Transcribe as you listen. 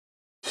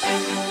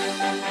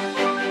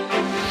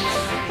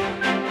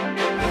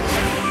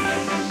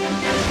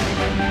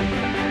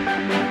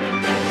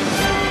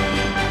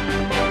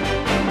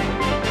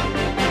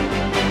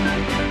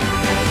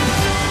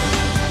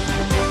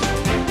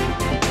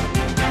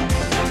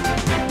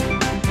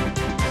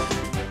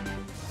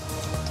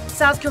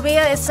South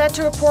Korea is set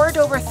to report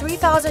over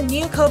 3,000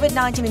 new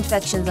COVID-19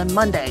 infections on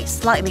Monday,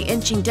 slightly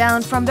inching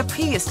down from the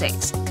previous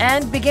days.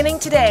 And beginning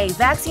today,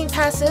 vaccine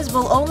passes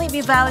will only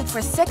be valid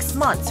for 6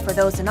 months for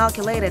those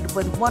inoculated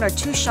with 1 or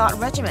 2 shot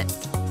regimen.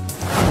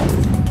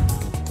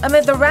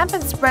 Amid the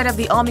rampant spread of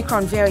the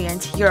Omicron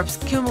variant, Europe's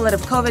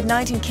cumulative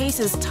COVID-19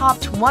 cases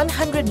topped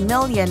 100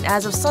 million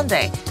as of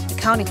Sunday,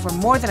 accounting for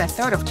more than a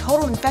third of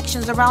total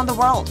infections around the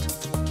world.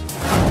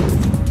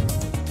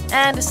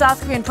 And South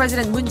Korean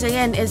President Moon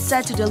Jae-in is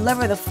set to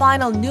deliver the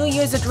final New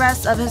Year's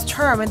address of his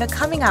term in the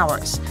coming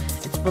hours.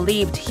 It's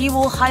believed he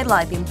will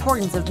highlight the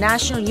importance of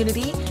national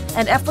unity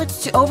and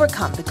efforts to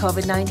overcome the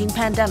COVID-19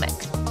 pandemic.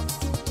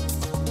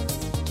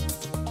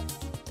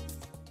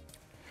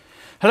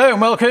 Hello and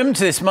welcome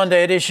to this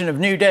Monday edition of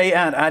New Day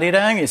at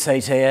Arirang. It's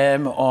 8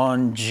 a.m.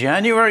 on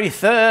January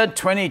 3rd,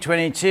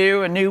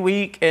 2022. A new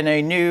week in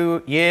a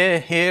new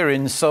year here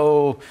in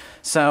Seoul,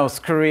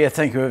 South Korea.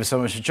 Thank you ever so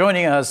much for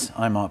joining us.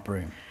 I'm Mark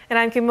Broom. And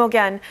I'm Kim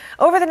Jong-un.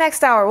 Over the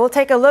next hour, we'll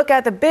take a look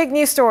at the big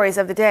news stories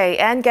of the day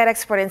and get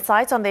expert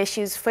insights on the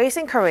issues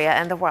facing Korea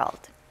and the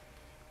world.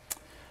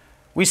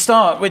 We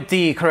start with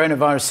the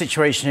coronavirus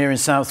situation here in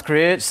South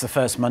Korea. It's the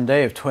first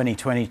Monday of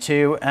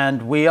 2022,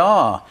 and we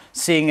are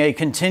seeing a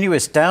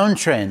continuous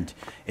downtrend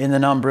in the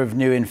number of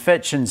new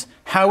infections.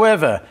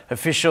 However,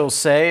 officials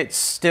say it's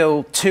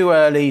still too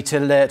early to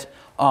let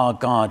our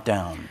guard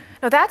down.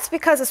 Now, that's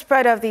because the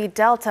spread of the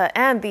Delta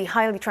and the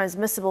highly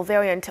transmissible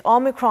variant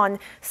Omicron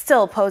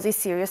still pose a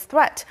serious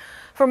threat.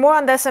 For more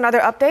on this and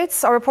other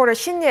updates, our reporter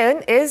Shin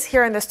Yeun is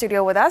here in the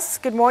studio with us.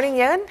 Good morning,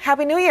 Yeun.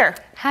 Happy New Year.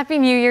 Happy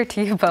New Year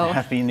to you both.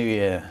 Happy New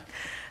Year.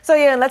 So,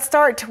 Yeun, let's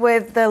start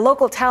with the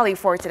local tally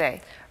for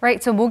today.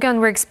 Right, so Mogyun,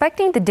 we're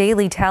expecting the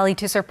daily tally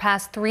to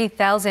surpass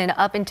 3,000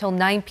 up until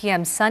 9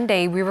 p.m.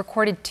 Sunday. We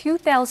recorded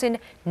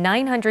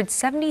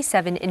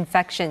 2,977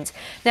 infections.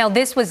 Now,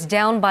 this was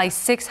down by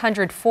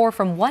 604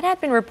 from what had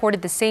been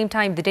reported the same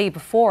time the day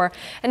before,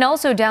 and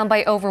also down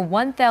by over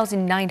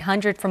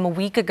 1,900 from a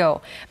week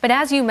ago. But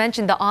as you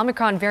mentioned, the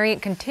Omicron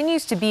variant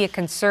continues to be a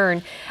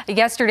concern.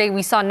 Yesterday,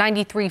 we saw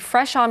 93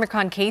 fresh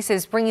Omicron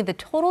cases, bringing the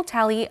total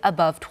tally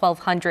above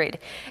 1,200.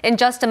 In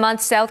just a month,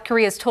 South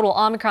Korea's total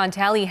Omicron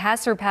tally has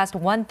surpassed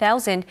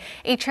 1,000,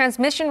 a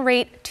transmission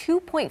rate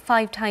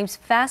 2.5 times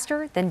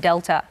faster than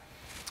Delta.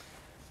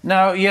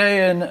 Now,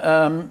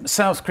 Yeun,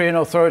 South Korean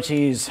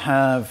authorities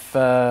have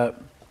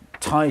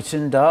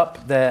tightened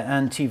up their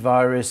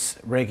antivirus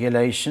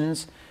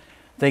regulations.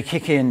 They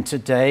kick in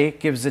today.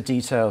 Give us the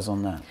details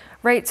on that.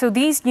 Right, so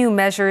these new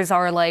measures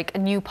are like a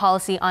new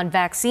policy on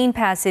vaccine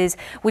passes,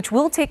 which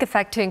will take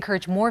effect to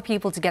encourage more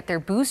people to get their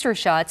booster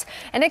shots.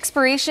 An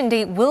expiration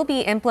date will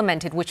be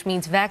implemented, which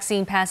means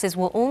vaccine passes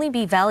will only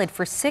be valid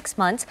for 6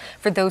 months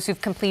for those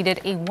who've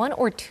completed a 1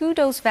 or 2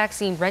 dose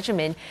vaccine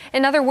regimen.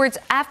 In other words,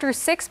 after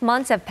 6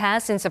 months have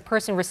passed since a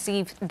person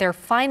received their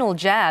final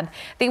jab,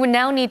 they would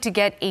now need to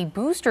get a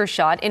booster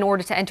shot in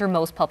order to enter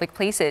most public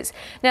places.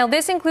 Now,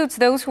 this includes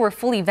those who are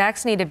fully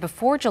vaccinated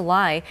before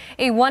July.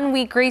 A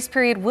 1-week grace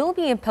period will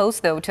be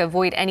imposed, though, to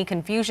avoid any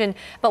confusion.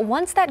 But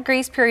once that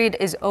grace period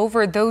is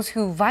over, those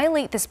who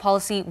violate this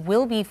policy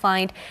will be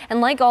fined.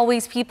 And like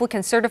always, people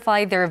can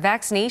certify their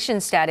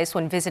vaccination status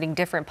when visiting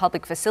different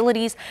public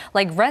facilities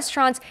like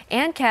restaurants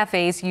and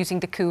cafes using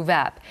the KOOV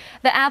app.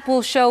 The app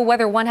will show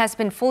whether one has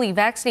been fully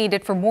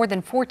vaccinated for more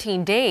than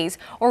 14 days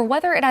or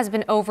whether it has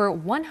been over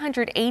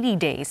 180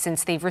 days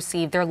since they've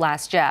received their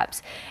last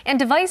jabs. And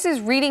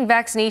devices reading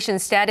vaccination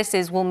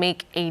statuses will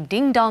make a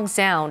ding-dong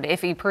sound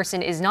if a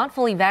person is not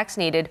fully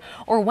vaccinated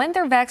or when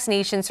their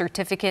vaccination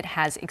certificate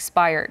has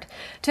expired.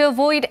 To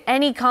avoid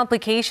any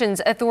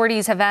complications,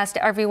 authorities have asked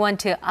everyone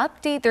to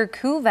update their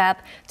KOOV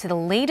app to the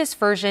latest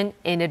version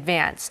in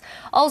advance.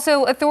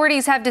 Also,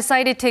 authorities have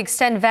decided to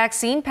extend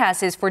vaccine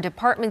passes for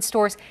department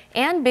stores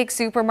and big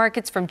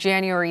supermarkets from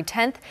January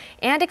 10th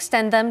and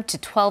extend them to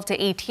 12 to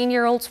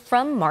 18-year-olds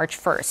from March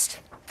 1st.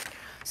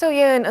 So,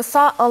 Yeun,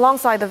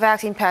 alongside the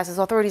vaccine passes,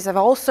 authorities have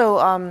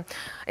also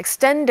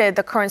extended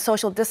the current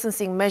social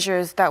distancing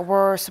measures that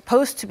were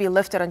supposed to be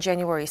lifted on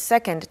January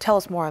 2nd. Tell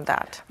us more on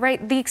that.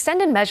 Right. The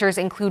extended measures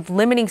include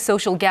limiting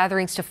social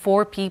gatherings to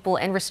 4 people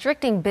and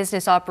restricting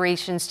business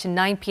operations to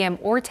 9 p.m.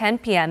 or 10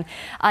 p.m.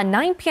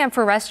 9 p.m.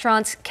 for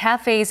restaurants,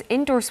 cafes,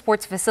 indoor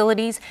sports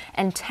facilities,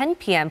 and 10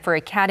 p.m. for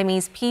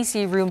academies,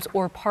 PC rooms,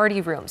 or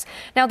party rooms.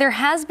 Now, there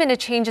has been a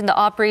change in the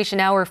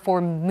operation hour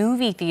for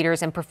movie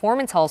theaters and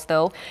performance halls,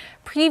 though.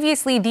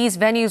 Previously, these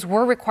venues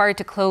were required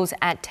to close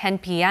at 10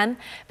 p.m.,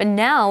 but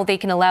now they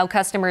can allow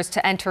customers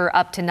to enter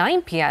up to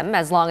 9 p.m.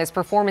 as long as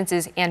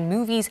performances and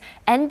movies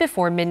end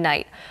before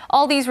midnight.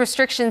 All these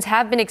restrictions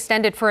have been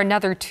extended for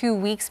another 2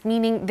 weeks,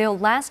 meaning they'll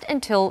last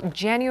until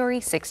January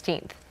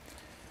 16th.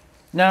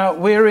 Now,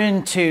 we're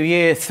into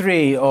year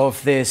 3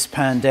 of this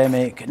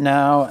pandemic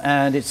now,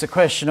 and it's a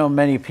question on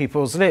many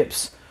people's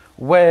lips.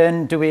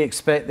 When do we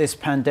expect this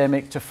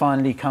pandemic to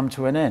finally come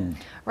to an end?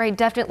 Right,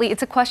 definitely.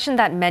 It's a question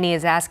that many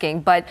is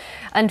asking, but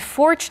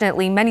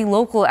unfortunately, many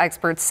local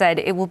experts said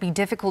it will be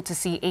difficult to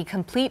see a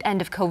complete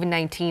end of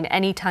COVID-19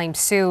 anytime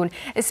soon,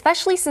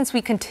 especially since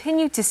we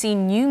continue to see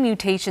new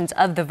mutations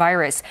of the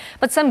virus.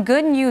 But some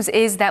good news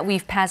is that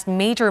we've passed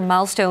major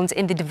milestones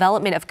in the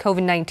development of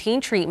COVID-19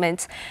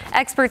 treatments.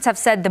 Experts have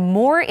said the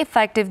more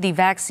effective the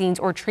vaccines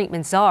or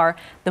treatments are,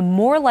 the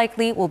more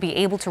likely we'll be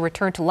able to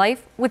return to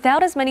life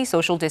without as many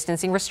social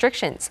distancing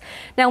restrictions.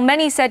 Now,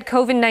 many said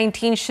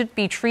COVID-19 should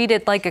be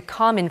treated like a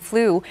common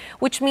flu,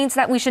 which means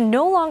that we should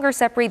no longer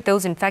separate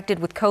those infected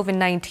with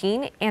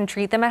COVID-19 and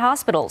treat them at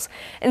hospitals.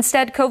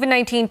 Instead,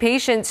 COVID-19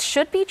 patients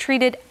should be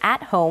treated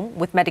at home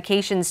with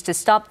medications to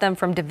stop them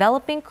from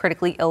developing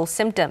critically ill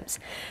symptoms.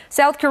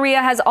 South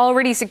Korea has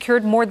already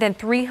secured more than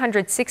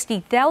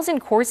 360,000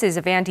 courses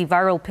of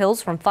antiviral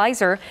pills from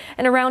Pfizer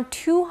and around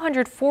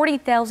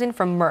 240,000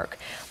 from Merck.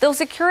 They'll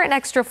secure an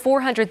extra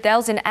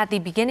 400,000 at the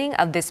beginning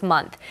of this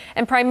month.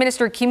 And Prime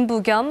Minister Kim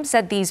Jong-un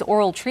said these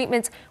oral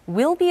treatments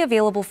will be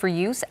available for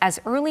use as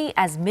early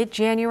as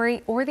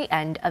mid-January or the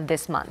end of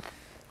this month.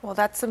 Well,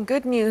 that's some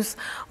good news.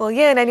 Well,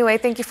 Yin, anyway,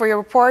 thank you for your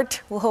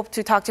report. We'll hope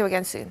to talk to you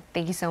again soon.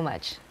 Thank you so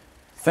much.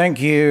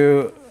 Thank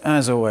you,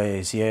 as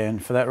always, Yin,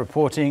 for that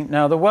reporting.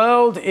 Now, the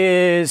world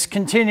is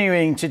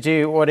continuing to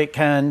do what it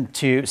can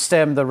to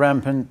stem the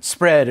rampant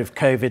spread of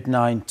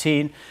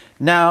COVID-19.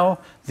 Now,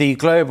 the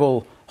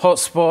global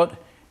hotspot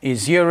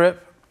is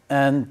Europe,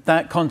 and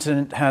that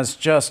continent has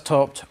just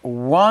topped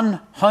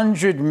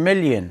 100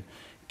 million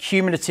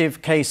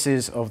cumulative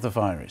cases of the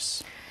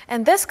virus.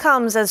 And this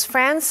comes as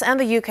France and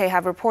the UK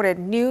have reported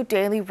new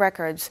daily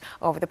records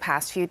over the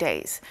past few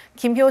days.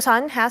 Kim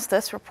Hyo-sun has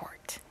this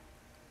report.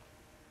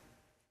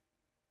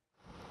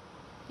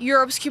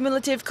 Europe's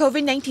cumulative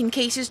COVID-19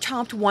 cases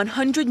topped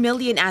 100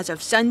 million as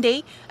of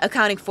Sunday,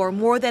 accounting for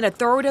more than a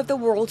third of the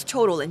world's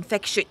total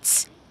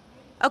infections.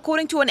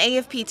 According to an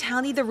AFP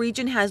tally, the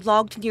region has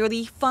logged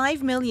nearly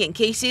 5 million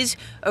cases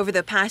over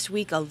the past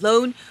week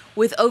alone,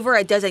 with over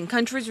a dozen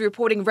countries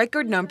reporting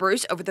record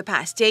numbers over the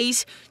past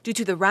days due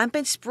to the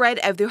rampant spread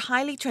of the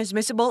highly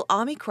transmissible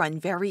Omicron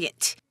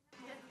variant.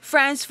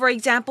 France, for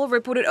example,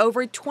 reported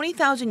over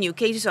 20,000 new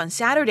cases on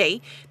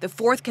Saturday, the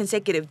fourth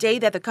consecutive day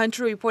that the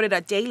country reported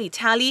a daily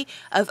tally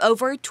of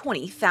over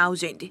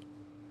 20,000.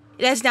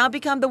 It has now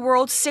become the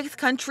world's sixth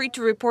country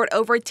to report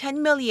over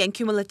 10 million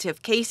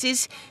cumulative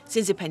cases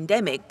since the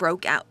pandemic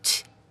broke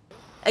out.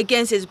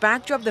 Against this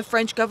backdrop, the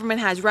French government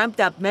has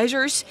ramped up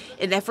measures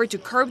in an effort to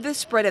curb the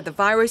spread of the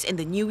virus in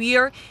the new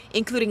year,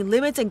 including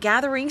limits on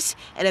gatherings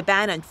and a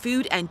ban on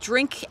food and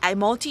drink at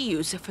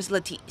multi-use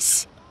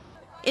facilities.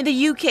 In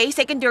the UK,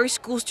 secondary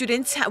school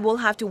students will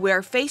have to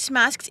wear face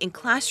masks in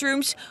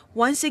classrooms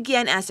once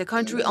again as the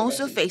country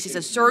also faces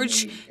a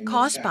surge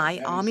caused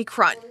by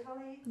Omicron.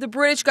 The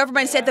British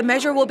government said the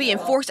measure will be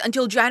enforced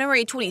until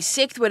January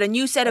 26th, when a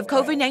new set of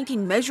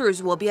COVID-19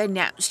 measures will be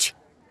announced.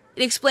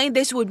 It explained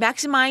this would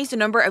maximize the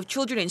number of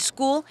children in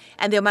school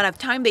and the amount of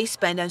time they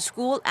spend on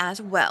school as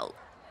well.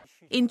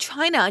 In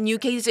China, new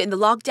cases in the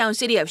lockdown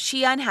city of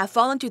Xi'an have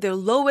fallen to their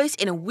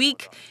lowest in a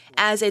week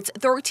as its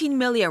 13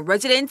 million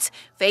residents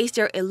face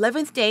their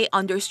 11th day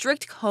under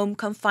strict home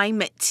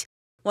confinement.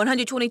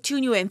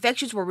 122 new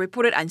infections were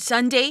reported on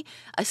Sunday,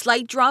 a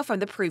slight drop from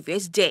the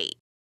previous day.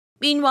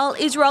 Meanwhile,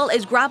 Israel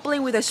is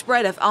grappling with the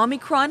spread of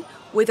Omicron,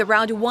 with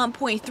around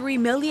 1.3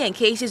 million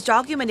cases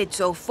documented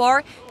so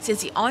far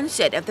since the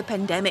onset of the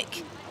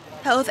pandemic.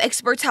 Health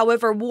experts,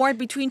 however, warned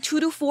between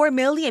 2 to 4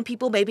 million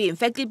people may be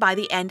infected by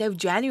the end of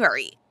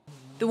January.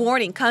 The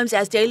warning comes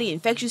as daily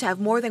infections have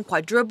more than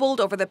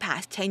quadrupled over the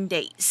past 10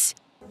 days.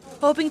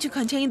 Hoping to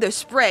contain the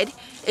spread,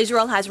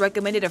 Israel has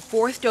recommended a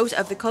fourth dose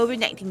of the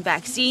COVID-19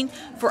 vaccine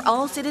for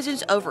all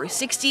citizens over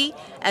 60,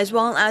 as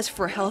well as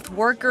for health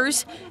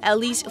workers, at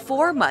least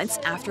 4 months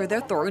after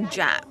their third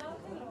jab.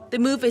 The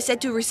move is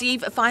set to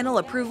receive final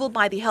approval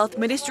by the health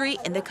ministry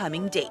in the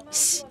coming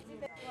days.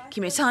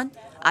 Kim Hyo-sun,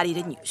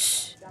 Arirang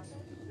News.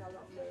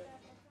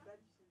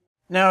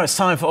 Now it's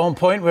time for On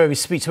Point, where we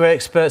speak to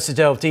experts to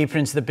delve deeper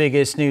into the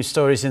biggest news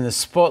stories in the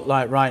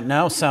spotlight right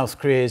now. South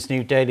Korea's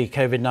new daily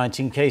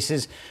COVID-19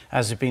 cases,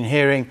 as we've been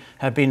hearing,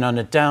 have been on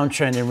a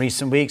downtrend in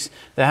recent weeks.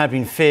 There have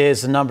been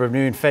fears the number of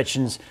new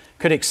infections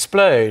could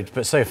explode,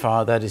 but so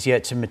far that is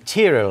yet to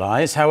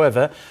materialize.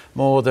 However,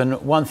 more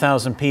than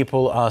 1,000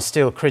 people are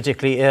still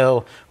critically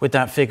ill, with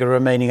that figure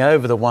remaining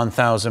over the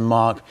 1,000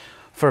 mark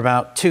for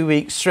about 2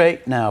 weeks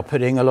straight now,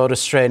 putting a lot of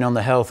strain on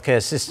the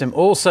healthcare system.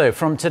 Also,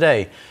 from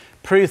today,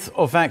 proof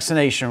of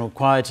vaccination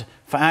required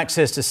for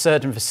access to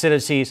certain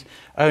facilities,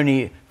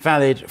 only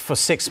valid for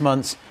 6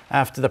 months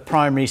after the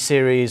primary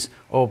series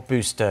or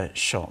booster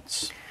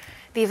shots.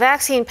 The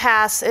vaccine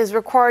pass is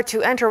required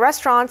to enter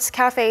restaurants,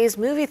 cafes,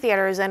 movie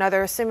theaters, and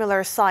other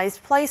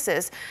similar-sized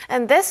places.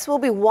 And this will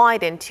be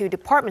widened to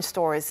department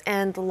stores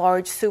and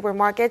large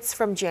supermarkets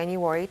from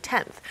January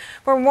 10th.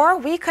 For more,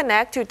 we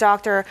connect to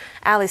Dr.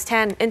 Alice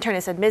Tan,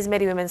 internist at Ms.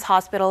 Mary Women's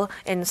Hospital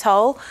in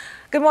Seoul.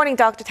 Good morning,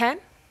 Dr. Tan.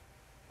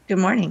 Good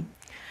morning.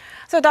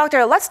 So,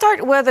 Doctor, let's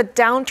start with a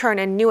downturn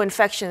in new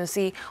infections.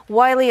 The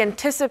widely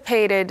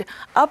anticipated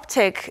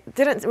uptick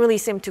didn't really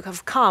seem to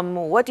have come.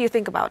 What do you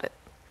think about it?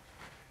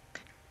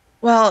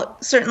 Well,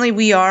 certainly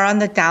we are on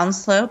the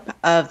downslope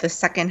of the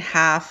second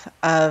half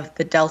of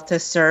the Delta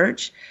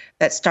surge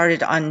that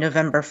started on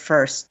November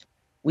 1st.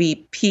 We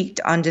peaked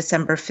on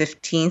December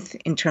 15th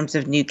in terms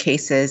of new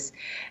cases,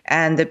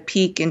 and the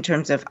peak in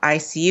terms of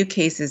ICU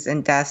cases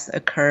and deaths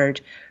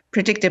occurred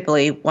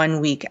predictably 1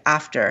 week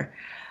after.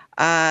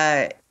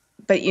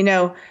 But, you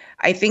know,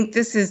 I think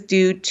this is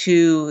due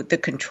to the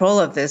control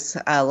of this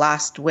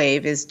last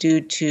wave is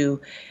due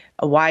to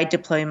a wide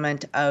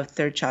deployment of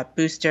third shot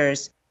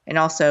boosters and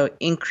also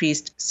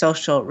increased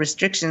social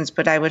restrictions.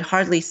 But I would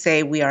hardly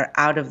say we are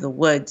out of the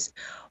woods.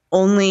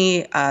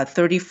 Only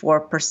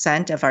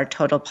 34% of our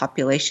total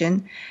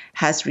population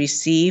has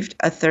received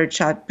a third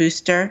shot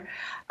booster.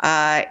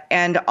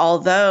 And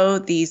although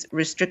these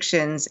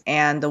restrictions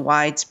and the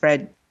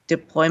widespread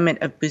deployment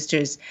of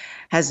boosters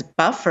have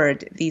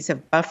buffered the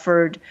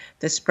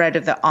spread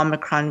of the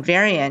Omicron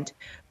variant,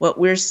 what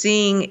we're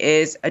seeing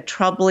is a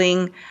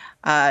troubling,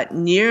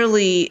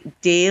 nearly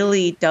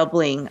daily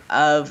doubling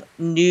of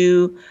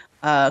new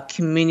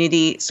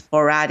community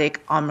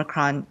sporadic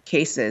Omicron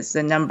cases.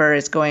 The number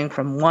is going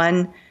from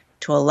 1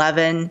 to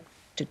 11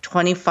 to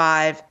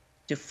 25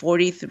 to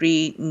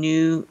 43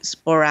 new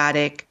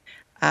sporadic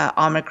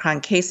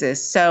Omicron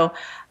cases. So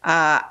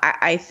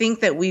I think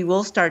that we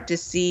will start to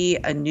see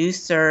a new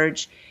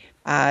surge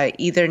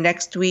either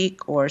next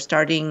week or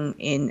starting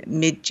in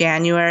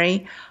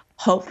mid-January.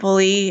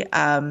 Hopefully,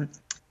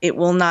 it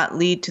will not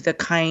lead to the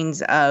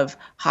kinds of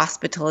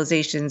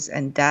hospitalizations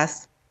and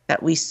deaths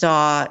that we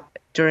saw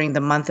during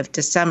the month of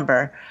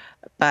December.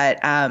 But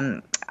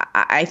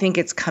I think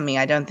it's coming.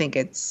 I don't think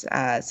it's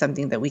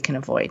something that we can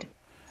avoid.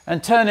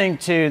 And turning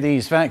to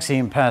these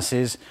vaccine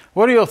passes,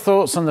 what are your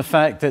thoughts on the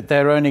fact that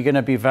they're only going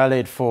to be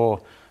valid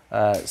for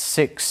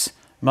 6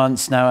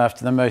 months now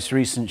after the most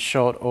recent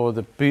shot or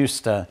the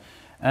booster?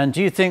 And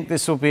do you think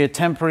this will be a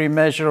temporary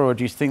measure, or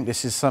do you think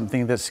this is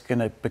something that's going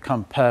to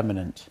become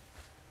permanent?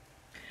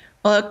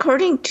 Well,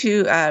 according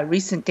to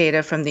recent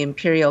data from the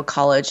Imperial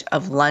College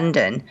of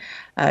London,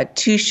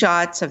 2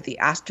 shots of the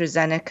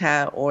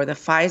AstraZeneca or the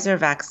Pfizer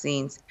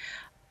vaccines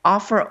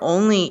offer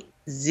only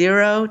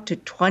 0 to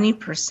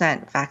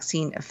 20%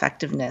 vaccine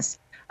effectiveness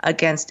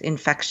against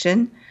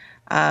infection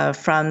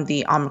from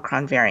the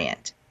Omicron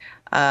variant.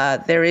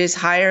 There is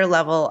higher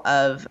level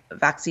of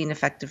vaccine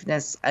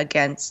effectiveness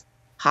against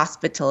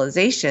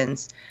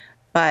hospitalizations,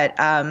 but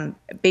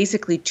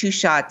basically 2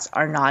 shots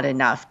are not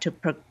enough to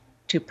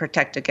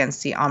protect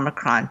against the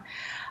Omicron.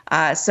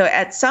 So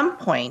at some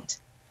point,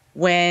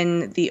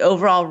 when the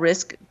overall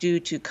risk due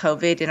to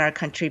COVID in our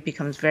country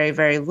becomes very,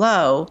 very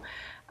low,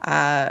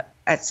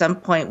 at some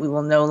point we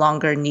will no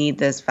longer need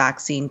this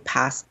vaccine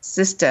pass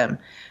system.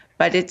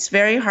 But it's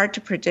very hard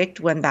to predict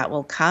when that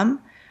will come.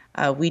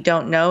 We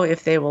don't know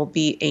if there will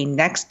be a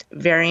next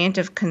variant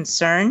of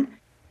concern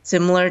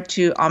similar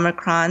to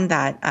Omicron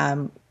that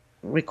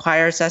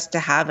requires us to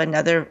have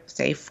another,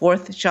 say,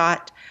 4th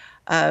shot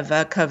of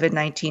a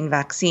COVID-19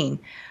 vaccine.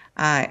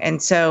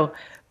 And so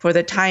for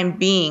the time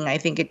being, I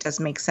think it does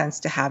make sense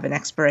to have an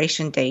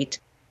expiration date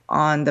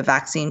on the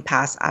vaccine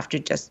pass after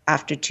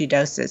 2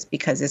 doses,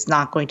 because it's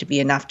not going to be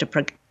enough to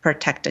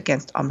protect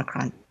against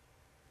Omicron.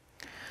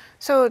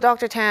 So,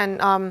 Dr.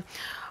 Tan,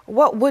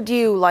 what would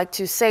you like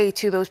to say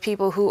to those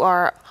people who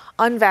are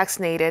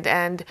unvaccinated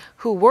and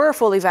who were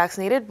fully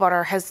vaccinated but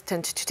are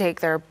hesitant to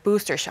take their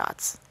booster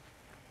shots?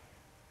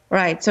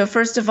 Right. So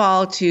first of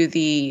all, to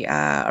the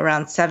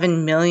around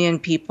 7 million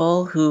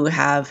people who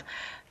have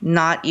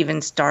not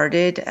even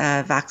started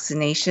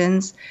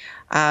vaccinations,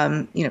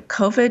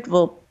 COVID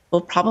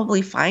will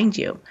probably find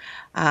you.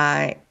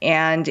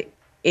 And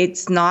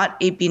it's not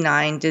a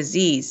benign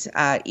disease,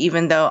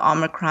 even though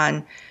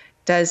Omicron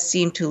does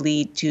seem to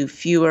lead to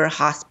fewer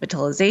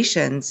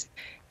hospitalizations.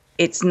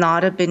 It's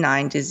not a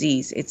benign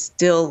disease. It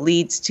still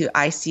leads to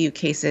ICU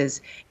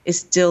cases. It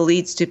still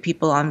leads to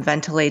people on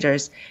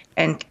ventilators,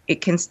 and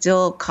it can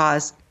still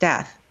cause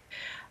death.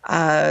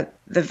 The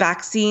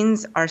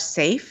vaccines are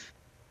safe.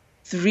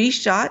 3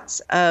 shots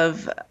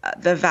of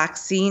the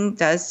vaccine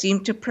does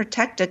seem to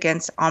protect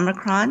against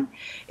Omicron.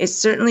 It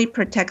certainly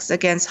protects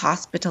against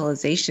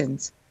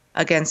hospitalizations,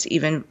 against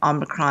even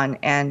Omicron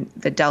and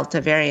the Delta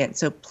variant.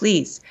 So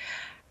please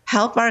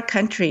help our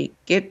country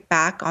get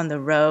back on the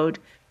road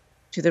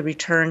to the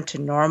return to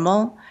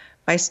normal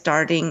by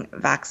starting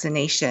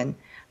vaccination,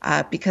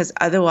 because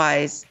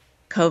otherwise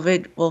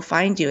COVID will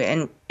find you.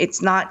 And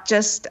it's not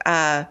just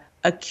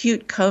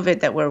acute COVID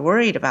that we're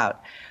worried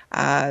about.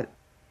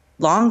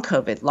 Long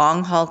COVID,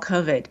 long haul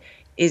COVID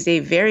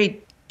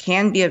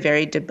can be a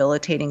very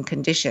debilitating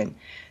condition.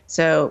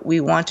 So we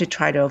want to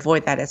try to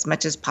avoid that as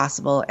much as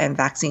possible, and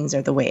vaccines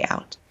are the way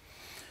out.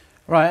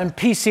 Right, and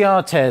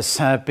PCR tests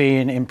have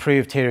been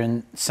improved here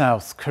in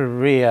South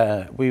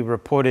Korea. We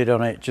reported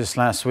on it just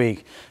last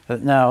week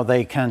that now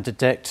they can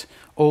detect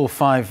all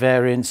 5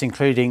 variants,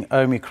 including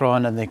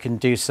Omicron, and they can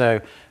do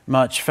so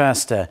much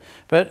faster.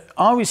 But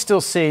are we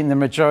still seeing the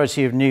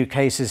majority of new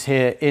cases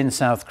here in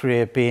South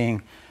Korea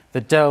being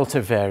the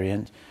Delta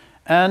variant?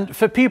 And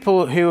for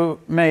people who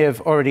may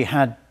have already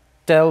had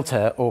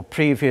Delta or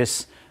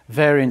previous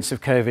variants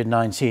of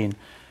COVID-19,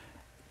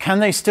 can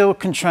they still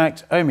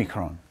contract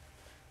Omicron?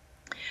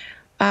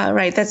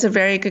 Right, that's a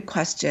very good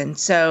question.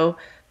 So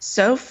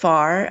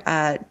far,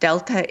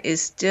 Delta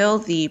is still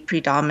the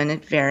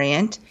predominant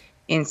variant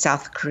in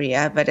South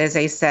Korea. But as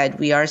I said,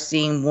 we are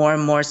seeing more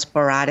and more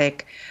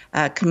sporadic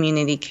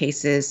community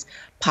cases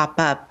pop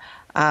up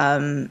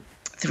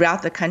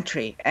throughout the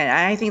country. And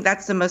I think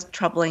that's the most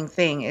troubling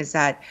thing, is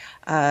that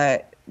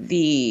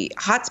the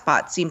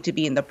hotspots seem to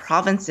be in the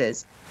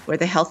provinces where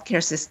the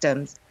healthcare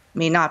systems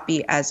may not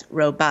be as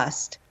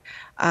robust.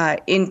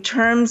 In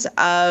terms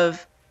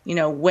of,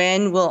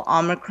 when will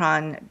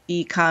Omicron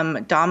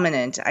become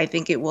dominant? I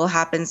think it will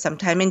happen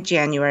sometime in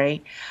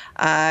January.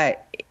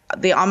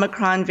 The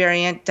Omicron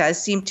variant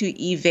does seem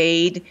to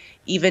evade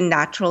even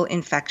natural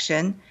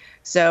infection.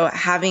 So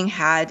having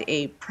had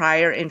a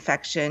prior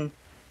infection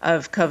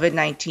of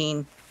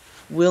COVID-19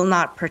 will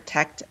not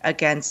protect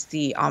against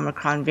the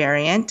Omicron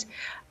variant.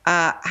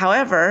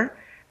 However,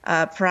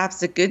 perhaps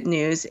the good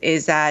news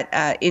is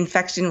that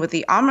infection with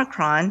the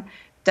Omicron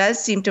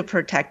does seem to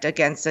protect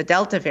against the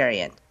Delta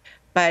variant.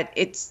 But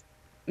it's,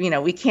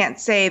 we can't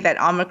say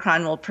that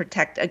Omicron will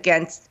protect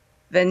against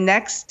the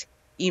next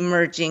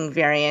emerging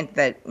variant,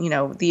 that,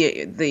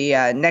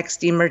 the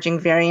next emerging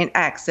variant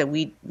X that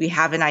we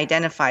haven't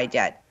identified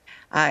yet.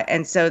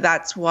 And so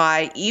that's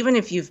why even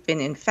if you've been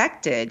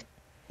infected,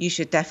 you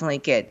should definitely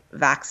get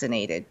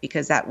vaccinated,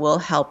 because that will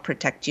help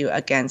protect you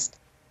against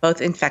both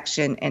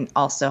infection and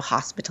also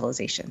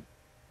hospitalization.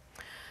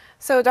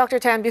 So, Dr.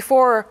 Tan,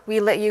 before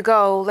we let you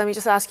go, let me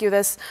just ask you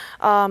this.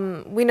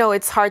 We know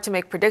it's hard to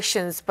make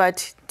predictions,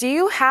 but do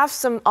you have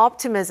some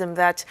optimism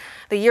that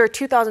the year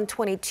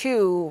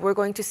 2022, we're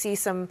going to see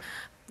some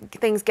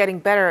things getting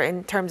better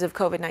in terms of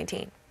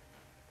COVID-19?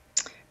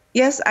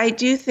 Yes, I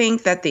do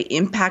think that the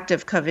impact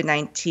of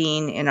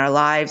COVID-19 in our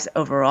lives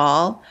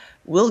overall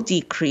will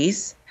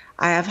decrease.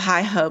 I have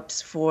high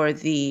hopes for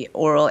the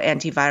oral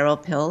antiviral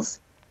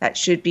pills that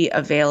should be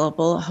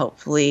available,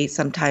 hopefully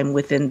sometime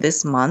within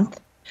this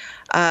month.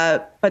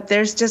 But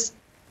there's just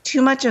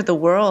too much of the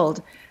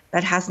world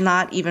that has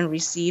not even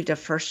received a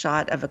first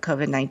shot of a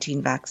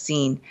COVID-19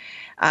 vaccine.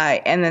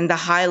 And then the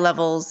high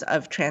levels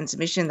of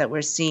transmission that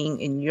we're seeing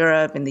in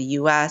Europe and the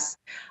US,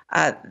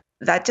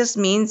 that just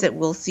means that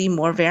we'll see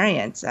more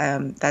variants.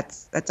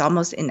 That's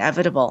almost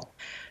inevitable.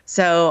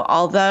 So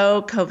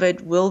although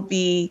COVID will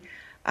be,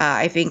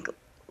 I think,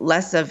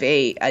 less of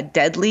a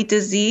deadly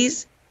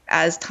disease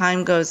as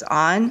time goes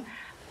on,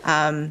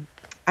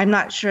 I'm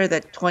not sure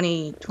that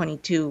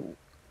 2022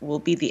 will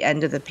be the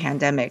end of the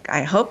pandemic.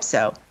 I hope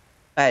so,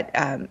 but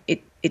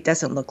it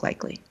doesn't look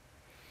likely.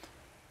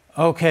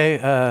 Okay,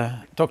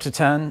 Dr.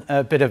 Tan,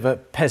 a bit of a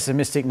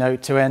pessimistic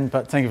note to end,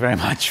 but thank you very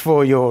much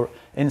for your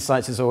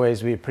insights as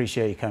always. We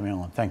appreciate you coming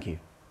on. Thank you.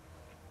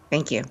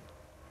 Thank you.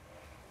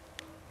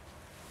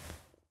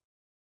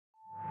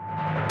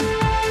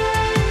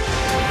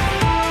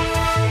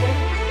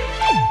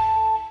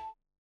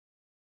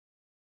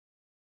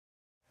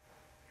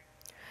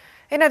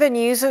 In other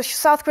news,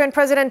 South Korean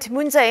President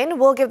Moon Jae-in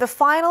will give the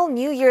final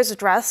New Year's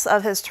address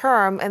of his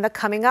term in the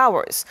coming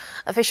hours.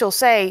 Officials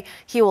say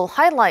he will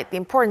highlight the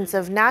importance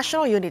of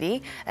national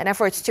unity and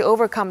efforts to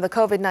overcome the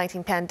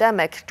COVID-19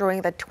 pandemic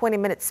during the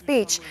 20-minute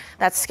speech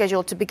that's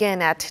scheduled to begin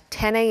at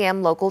 10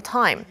 a.m. local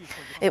time.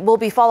 It will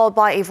be followed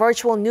by a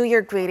virtual New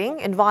Year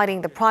greeting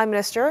inviting the Prime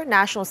Minister,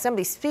 National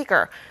Assembly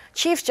Speaker,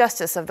 Chief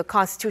Justice of the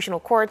Constitutional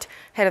Court,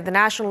 head of the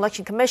National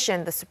Election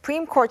Commission, the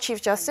Supreme Court Chief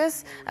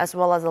Justice, as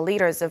well as the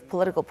leaders of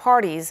political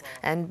parties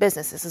and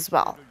businesses as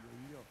well.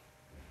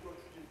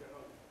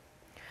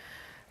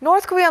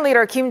 North Korean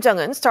leader Kim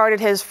Jong-un started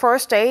his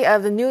first day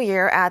of the new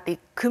year at the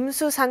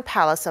Kumsusan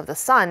Palace of the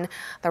Sun,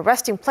 the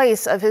resting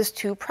place of his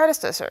two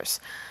predecessors.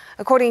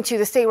 According to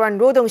the state-run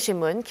Rodong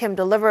Sinmun, Kim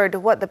delivered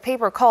what the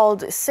paper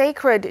called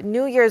sacred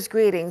New Year's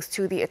greetings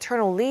to the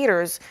eternal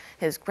leaders,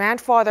 his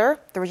grandfather,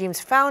 the regime's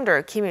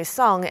founder Kim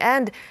Il-sung,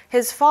 and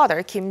his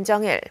father Kim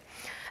Jong-il.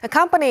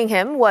 Accompanying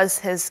him was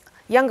his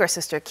younger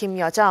sister Kim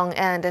Yo-jong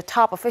and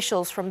top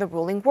officials from the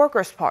ruling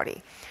Workers'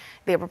 Party.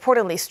 They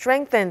reportedly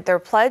strengthened their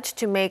pledge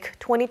to make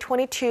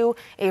 2022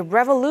 a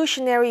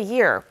revolutionary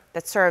year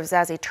that serves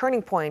as a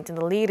turning point in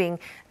leading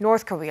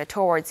North Korea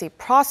towards a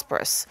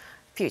prosperous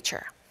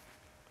future.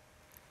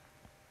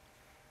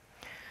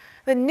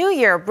 The new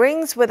year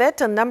brings with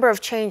it a number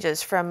of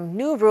changes, from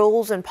new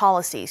rules and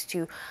policies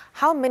to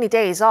how many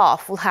days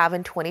off we'll have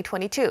in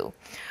 2022.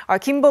 Our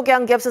Kim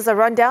Bo-kyung gives us a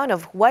rundown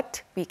of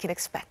what we can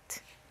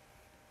expect.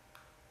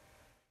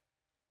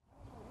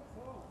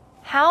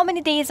 How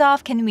many days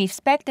off can we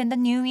expect in the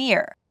new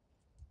year?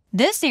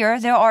 This year,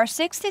 there are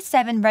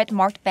 67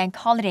 red-marked bank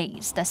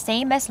holidays, the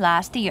same as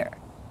last year.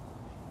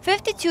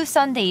 52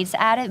 Sundays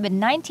added with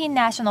 19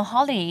 national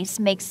holidays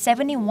makes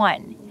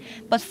 71.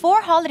 But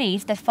 4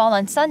 holidays that fall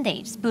on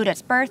Sundays,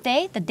 Buddha's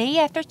birthday, the day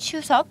after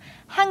Chuseok,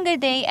 Hangul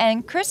Day,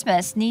 and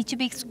Christmas need to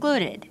be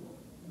excluded.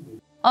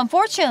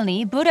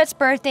 Unfortunately, Buddha's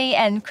birthday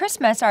and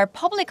Christmas are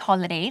public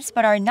holidays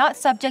but are not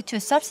subject to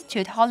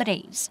substitute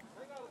holidays.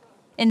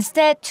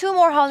 Instead, 2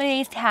 more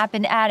holidays have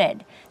been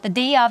added, the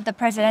day of the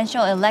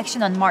presidential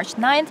election on March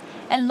 9th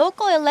and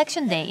local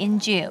election day in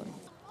June.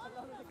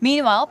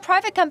 Meanwhile,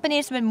 private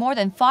companies with more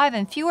than 5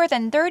 and fewer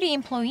than 30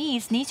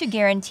 employees need to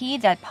guarantee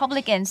that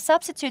public and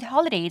substitute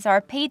holidays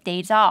are paid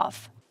days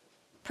off.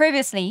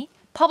 Previously,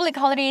 public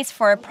holidays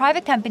for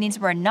private companies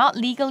were not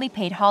legally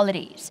paid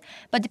holidays,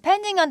 but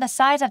depending on the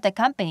size of the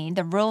company,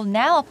 the rule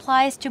now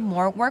applies to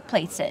more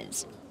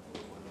workplaces.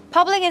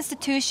 Public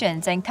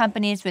institutions and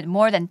companies with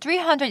more than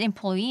 300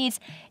 employees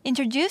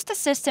introduced the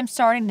system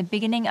starting the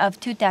beginning of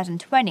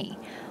 2020,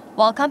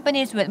 while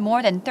companies with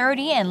more than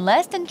 30 and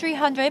less than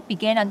 300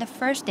 began on the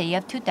first day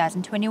of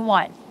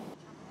 2021.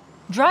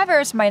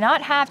 Drivers might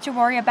not have to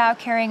worry about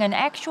carrying an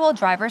actual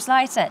driver's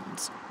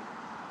license.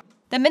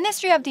 The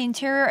Ministry of the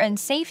Interior and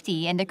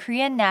Safety and the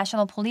Korean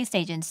National Police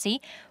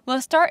Agency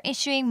will start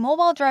issuing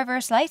mobile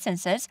driver's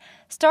licenses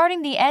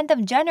starting the end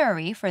of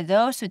January for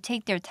those who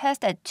take their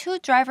test at 2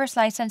 driver's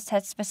license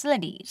test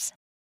facilities.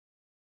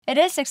 It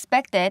is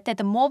expected that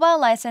the mobile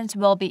license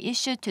will be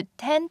issued to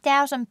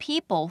 10,000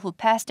 people who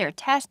pass their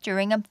test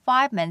during a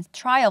 5-month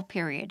trial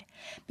period,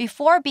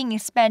 before being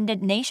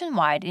expanded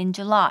nationwide in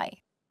July.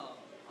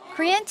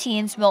 Korean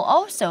teens will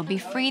also be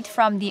freed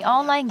from the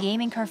online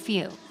gaming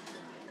curfew.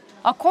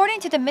 According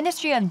to the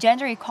Ministry of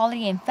Gender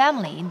Equality and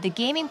Family, the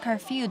gaming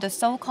curfew, the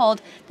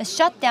so-called the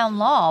shutdown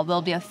law,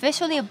 will be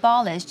officially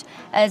abolished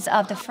as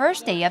of the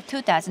first day of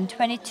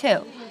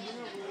 2022.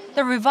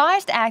 The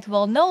revised act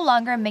will no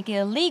longer make it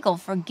illegal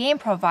for game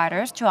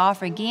providers to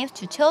offer games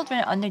to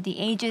children under the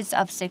ages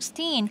of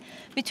 16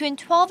 between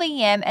 12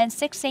 a.m. and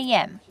 6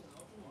 a.m.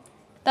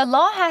 The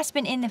law has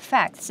been in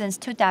effect since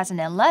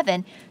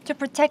 2011 to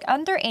protect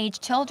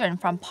underage children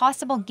from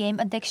possible game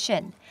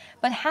addiction,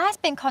 but has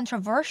been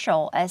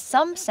controversial as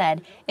some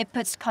said it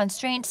puts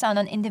constraints on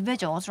an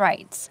individual's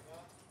rights.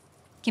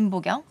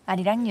 김보경,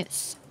 아리랑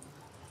뉴스.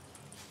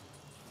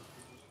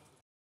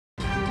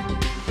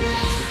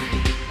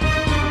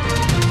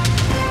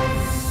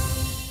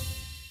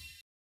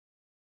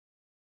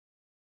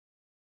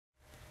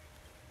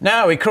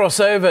 Now we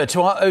cross over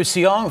to our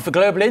Arirang for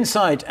global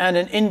insight and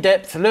an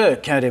in-depth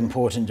look at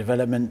important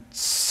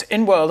developments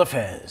in world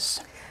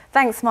affairs.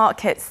 Thanks,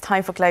 Mark. It's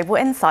time for Global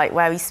Insight,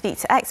 where we speak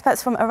to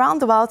experts from around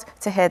the world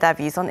to hear their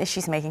views on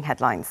issues making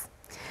headlines.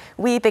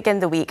 We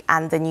begin the week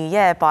and the new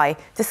year by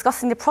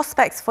discussing the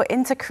prospects for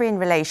inter-Korean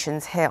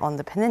relations here on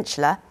the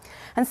peninsula.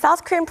 And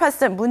South Korean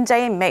President Moon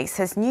Jae-in makes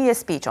his New Year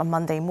speech on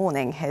Monday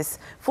morning, his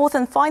 4th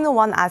and final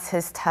one as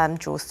his term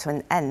draws to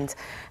an end.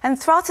 And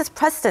throughout his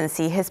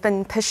presidency, he's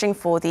been pushing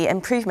for the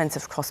improvement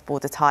of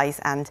cross-border ties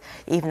and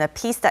even a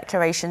peace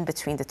declaration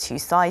between the two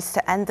sides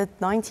to end the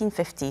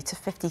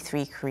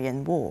 1950-53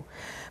 Korean War.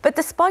 But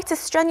despite his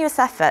strenuous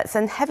efforts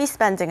and heavy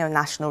spending of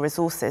national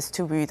resources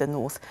to woo the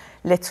North,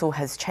 little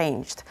has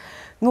changed.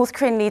 North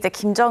Korean leader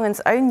Kim Jong-un's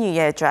own New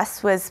Year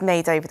address was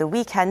made over the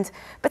weekend,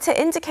 but it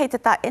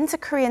indicated that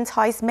inter-Korean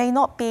ties may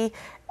not be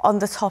on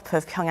the top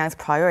of Pyongyang's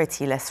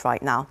priority list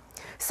right now.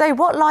 So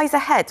what lies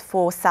ahead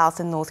for South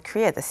and North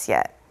Korea this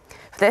year?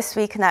 For this,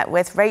 we connect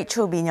with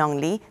Rachel Min-young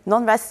Lee,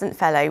 non-resident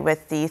fellow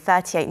with the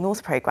 38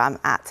 North programme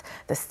at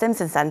the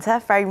Stimson Centre. A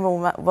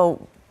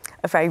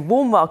very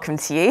warm welcome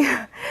to you.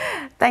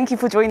 Thank you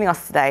for joining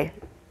us today.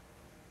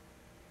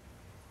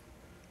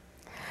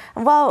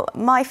 Well,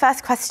 my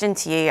first question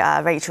to you,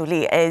 Rachel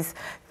Lee, is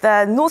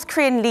the North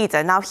Korean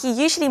leader. Now, he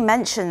usually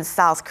mentions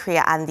South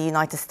Korea and the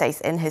United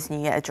States in his New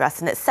Year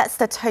address, and it sets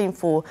the tone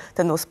for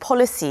the North's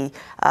policy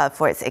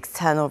for its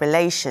external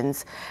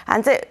relations.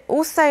 And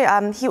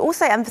he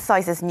also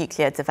emphasizes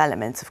nuclear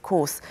development, of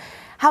course.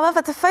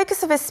 However, the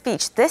focus of his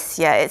speech this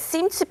year, it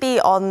seemed to be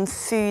on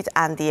food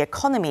and the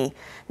economy.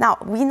 Now,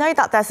 we know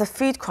that there's a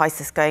food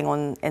crisis going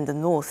on in the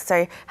North,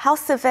 so how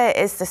severe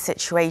is the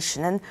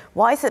situation and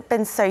why has it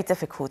been so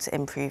difficult to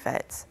improve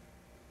it?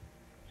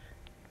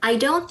 I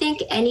don't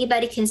think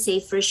anybody can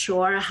say for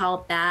sure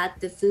how bad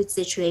the food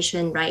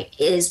situation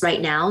is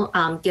right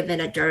now,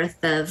 given a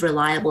dearth of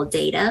reliable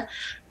data.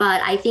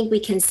 But I think we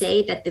can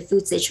say that the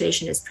food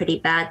situation is pretty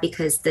bad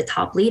because the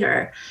top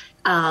leader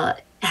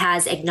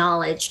has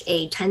acknowledged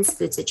a tense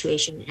food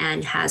situation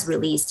and has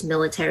released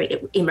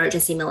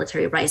emergency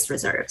military rice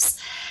reserves.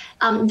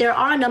 There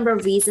are a number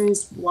of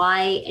reasons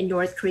why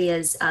North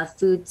Korea's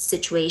food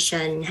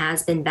situation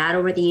has been bad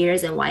over the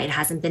years and why it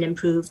hasn't been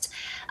improved.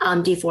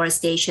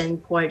 Deforestation,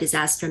 poor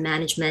disaster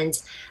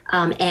management,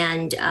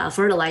 and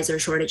fertilizer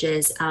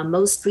shortages.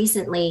 Most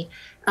recently,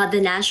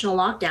 the national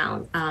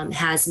lockdown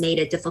has made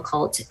it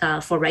difficult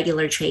for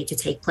regular trade to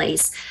take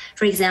place.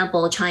 For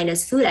example,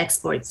 China's food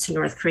exports to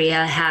North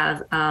Korea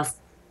have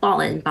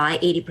fallen by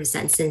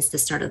 80% since the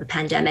start of the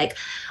pandemic.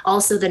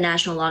 Also, the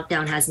national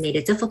lockdown has made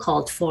it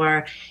difficult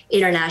for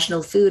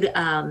international food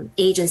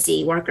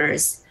agency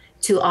workers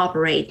to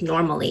operate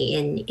normally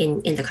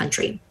in the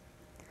country.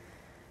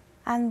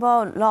 And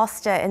well,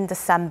 last year in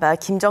December,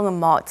 Kim Jong-un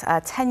marked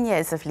 10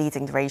 years of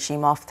leading the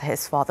regime after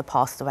his father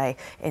passed away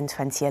in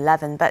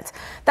 2011. But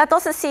that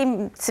doesn't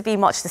seem to be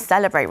much to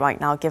celebrate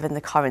right now, given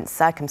the current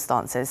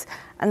circumstances.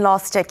 And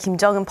last year, Kim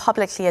Jong-un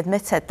publicly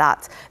admitted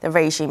that the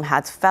regime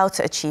had failed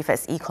to achieve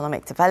its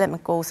economic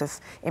development goals of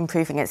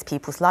improving its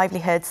people's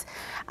livelihoods,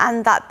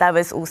 and that there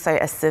was also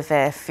a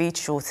severe food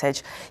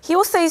shortage. He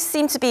also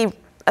seemed to be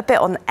a bit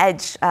on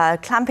edge,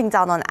 clamping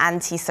down on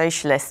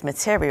anti-socialist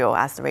material,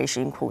 as the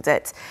regime called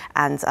it,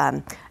 and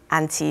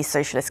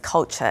anti-socialist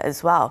culture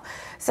as well.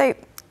 So,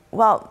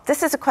 well,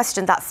 this is a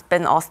question that's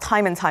been asked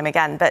time and time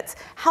again, but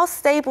how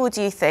stable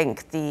do you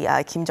think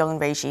the Kim Jong-un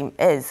regime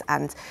is?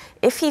 And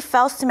if he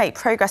fails to make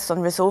progress on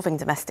resolving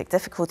domestic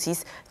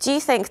difficulties, do you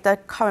think the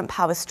current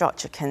power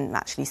structure can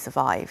actually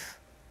survive?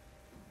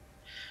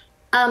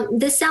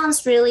 This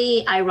sounds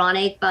really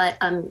ironic, but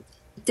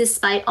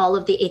despite all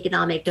of the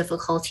economic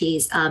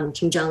difficulties,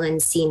 Kim Jong-un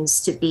seems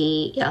to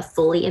be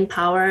fully in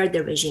power.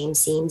 The regime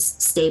seems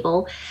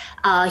stable.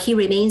 He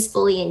remains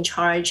fully in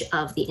charge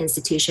of the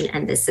institution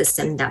and the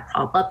system that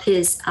prop up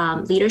his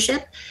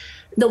leadership.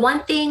 The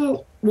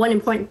one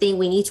important thing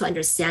we need to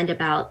understand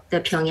about the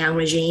Pyongyang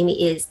regime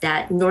is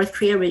that North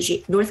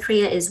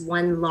Korea is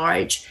one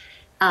large,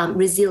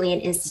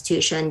 resilient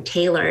institution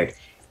tailored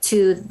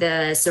to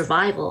the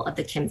survival of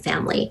the Kim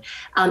family.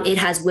 It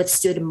has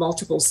withstood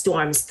multiple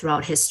storms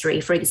throughout history.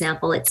 For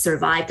example, it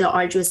survived the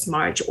arduous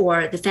march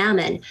or the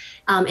famine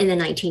in the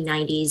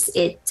 1990s.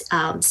 It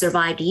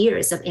survived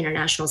years of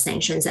international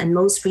sanctions and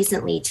most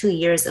recently 2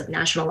 years of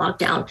national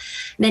lockdown.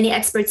 Many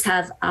experts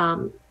have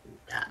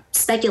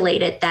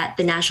speculated that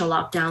the national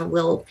lockdown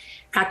will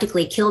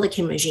practically kill the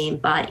Kim regime,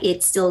 but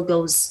it still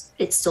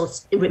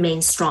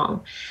remains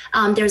strong.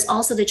 There's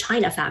also the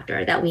China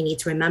factor that we need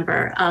to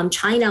remember.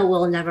 China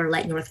will never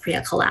let North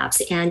Korea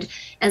collapse. And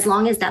as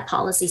long as that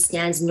policy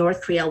stands,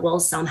 North Korea will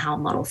somehow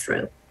muddle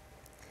through.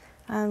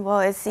 And well,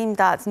 it seemed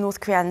that North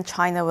Korea and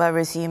China were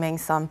resuming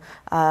some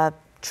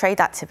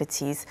trade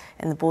activities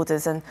in the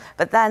borders.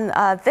 But then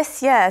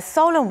this year,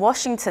 Seoul and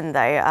Washington,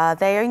 though,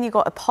 they only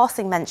got a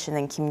passing mention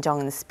in Kim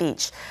Jong-un's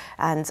speech.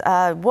 And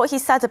what he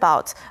said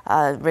about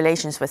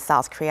relations with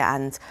South Korea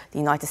and the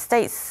United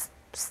States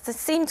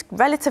seemed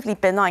relatively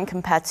benign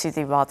compared to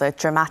the rather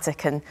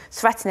dramatic and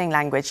threatening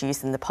language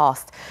used in the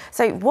past.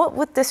 So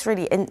what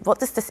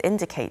does this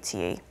indicate to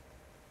you?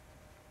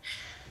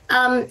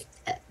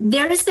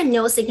 There has been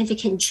no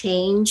significant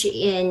change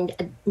in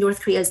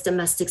North Korea's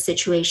domestic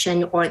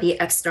situation or the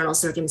external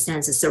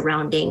circumstances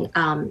surrounding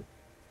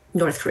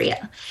North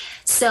Korea.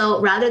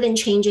 So rather than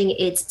changing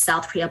its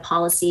South Korea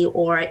policy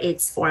or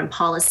its foreign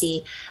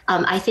policy,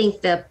 I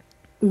think the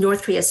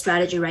North Korea's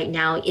strategy right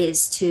now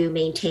is to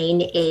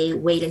maintain a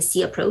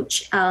wait-and-see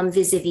approach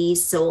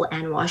vis-a-vis Seoul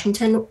and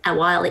Washington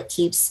while it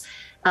keeps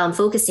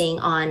focusing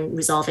on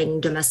resolving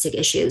domestic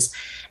issues.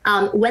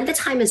 When the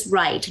time is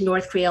right,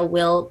 North Korea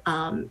will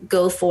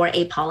go for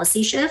a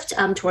policy shift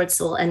towards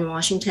Seoul and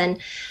Washington.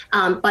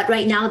 But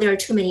right now, there are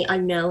too many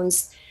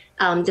unknowns.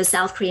 The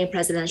South Korean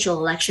presidential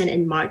election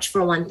in March,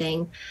 for one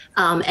thing,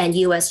 and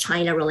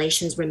U.S.-China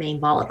relations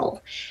remain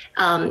volatile.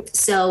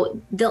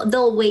 So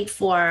they'll wait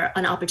for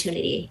an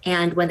opportunity.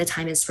 And when the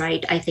time is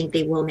right, I think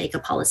they will make a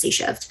policy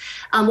shift.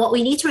 What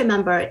we need to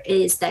remember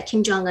is that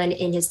Kim Jong-un,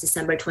 in his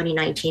December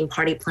 2019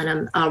 party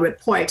plenum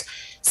report,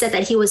 said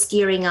that he was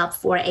gearing up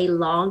for a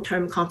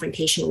long-term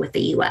confrontation with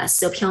the U.S.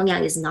 So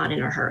Pyongyang is not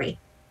in a hurry.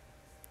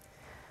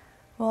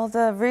 Well,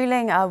 the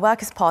ruling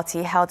Workers'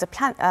 Party held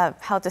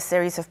a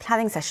series of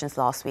planning sessions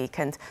last week,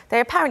 and they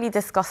apparently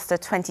discussed the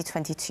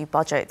 2022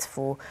 budget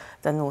for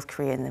the North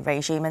Korean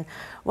regime. And,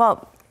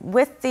 well,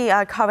 with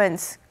the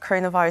current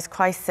coronavirus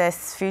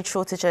crisis, food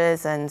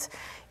shortages and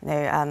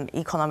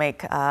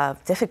economic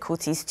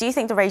difficulties, do you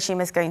think the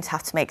regime is going to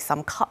have to make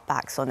some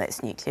cutbacks on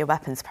its nuclear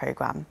weapons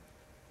program?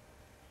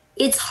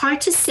 It's hard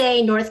to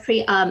say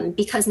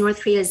because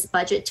North Korea's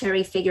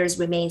budgetary figures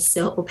remain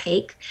so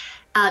opaque.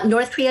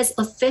 North Korea's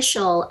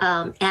official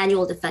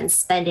annual defense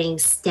spending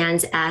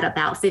stands at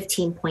about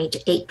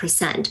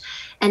 15.8%.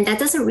 And that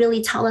doesn't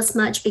really tell us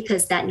much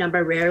because that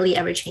number rarely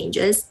ever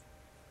changes.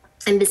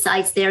 And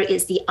besides, there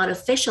is the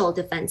unofficial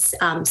defense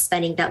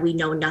spending that we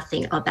know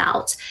nothing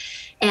about.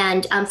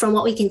 And from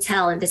what we can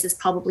tell, and this is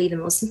probably the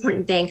most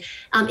important thing,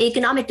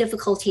 economic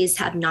difficulties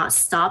have not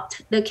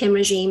stopped the Kim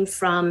regime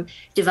from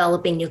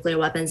developing nuclear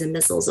weapons and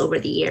missiles over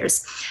the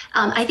years.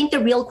 I think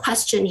the real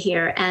question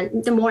here,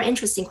 and the more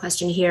interesting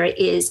question here,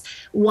 is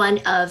one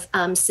of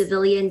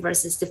civilian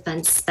versus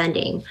defense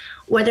spending.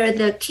 Whether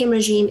the Kim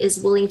regime is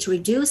willing to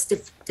reduce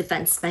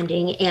defense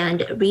spending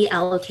and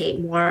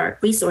reallocate more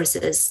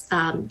resources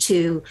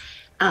to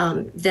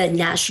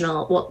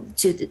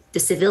the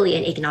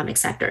civilian economic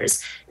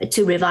sectors,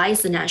 to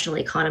revise the national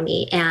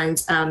economy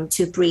and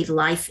to breathe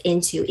life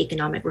into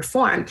economic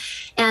reform.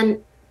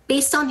 And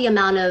based on the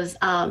amount of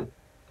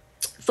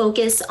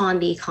focus on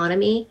the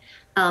economy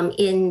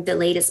in the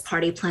latest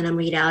party plenum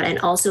readout, and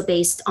also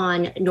based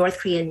on North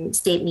Korean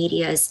state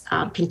media's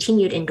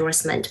continued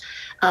endorsement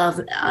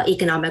of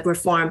economic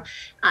reform,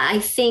 I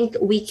think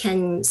we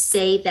can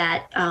say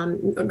that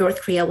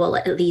North Korea will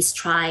at least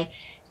try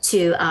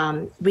to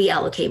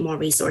reallocate more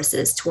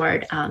resources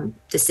toward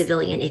the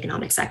civilian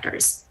economic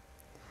sectors.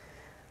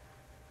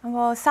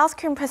 Well, South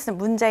Korean President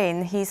Moon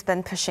Jae-in, he's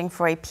been pushing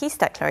for a peace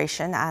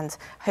declaration and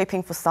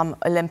hoping for some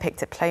Olympic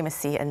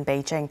diplomacy in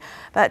Beijing.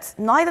 But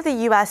neither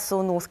the US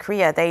or North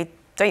Korea, they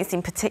don't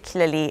seem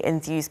particularly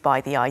enthused by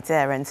the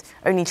idea, and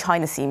only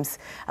China seems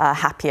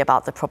happy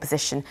about the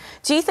proposition.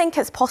 Do you think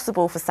it's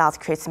possible for South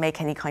Korea to make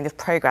any kind of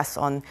progress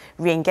on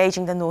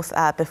re-engaging the North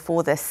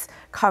before this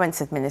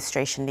current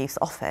administration leaves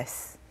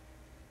office?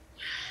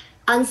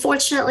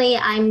 Unfortunately,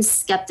 I'm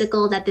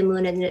skeptical that the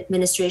Moon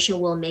administration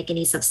will make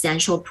any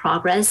substantial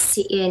progress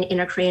in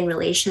inter-Korean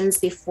relations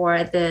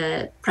before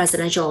the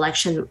presidential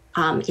election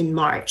in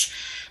March.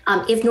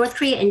 If North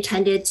Korea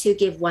intended to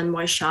give one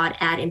more shot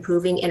at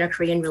improving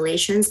inter-Korean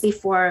relations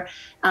before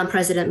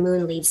President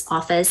Moon leaves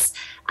office,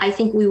 I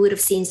think we would have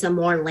seen some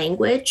more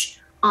language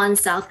on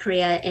South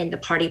Korea in the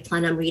party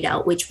plenum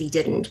readout, which we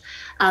didn't.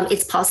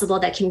 It's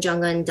possible that Kim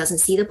Jong-un doesn't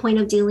see the point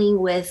of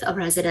dealing with a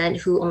president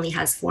who only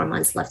has 4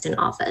 months left in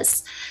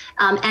office.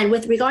 And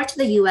with regard to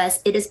the US,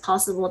 it is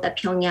possible that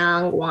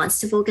Pyongyang wants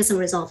to focus on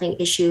resolving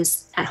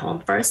issues at home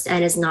first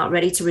and is not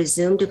ready to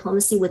resume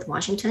diplomacy with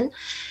Washington.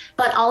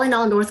 But all in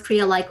all, North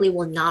Korea likely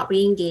will not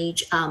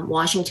re-engage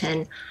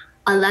Washington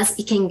unless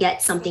it can get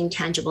something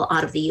tangible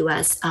out of the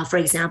US, for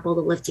example,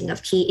 the lifting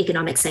of key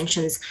economic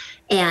sanctions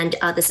and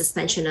the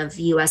suspension of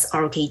US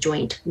ROK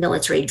joint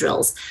military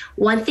drills.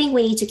 One thing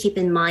we need to keep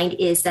in mind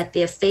is that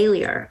the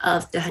failure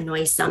of the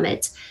Hanoi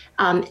summit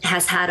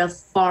has had a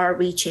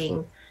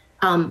far-reaching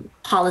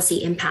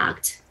policy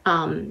impact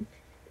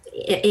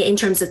in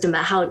terms of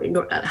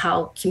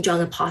how Kim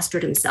Jong-un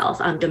postured himself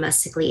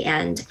domestically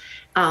and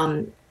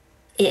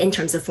in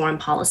terms of foreign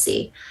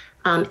policy.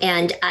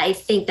 And I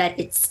think that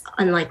it's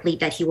unlikely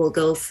that he will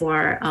go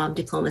for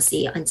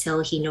diplomacy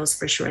until he knows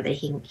for sure that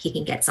he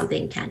can get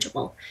something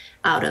tangible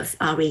out of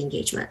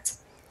re-engagement.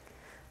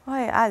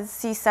 Right,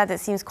 as you said, it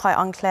seems quite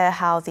unclear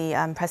how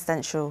the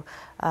presidential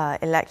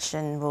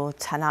election will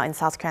turn out in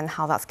South Korea and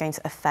how that's going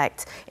to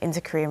affect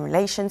inter-Korean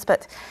relations.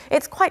 But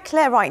it's quite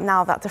clear right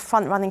now that the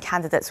front-running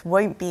candidates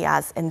won't be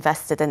as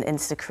invested in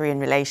inter-Korean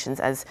relations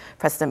as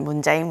President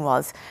Moon Jae-in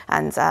was.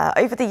 And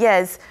over the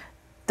years,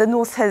 the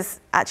North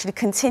has actually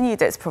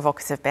continued its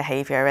provocative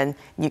behaviour in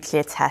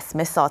nuclear tests,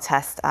 missile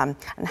tests, and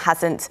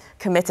hasn't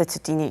committed to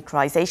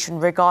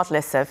denuclearisation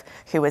regardless of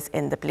who was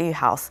in the Blue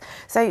House.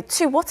 So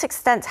to what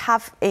extent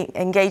have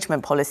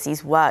engagement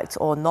policies worked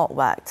or not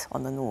worked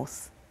on the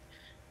North?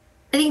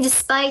 I think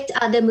despite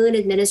the Moon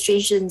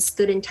administration's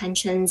good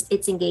intentions,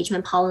 its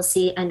engagement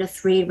policy and the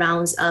 3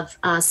 rounds of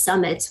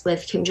summits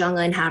with Kim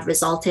Jong-un have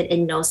resulted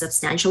in no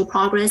substantial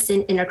progress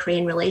in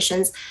inter-Korean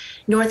relations.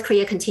 North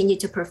Korea continued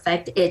to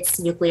perfect its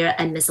nuclear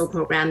and missile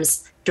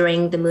programs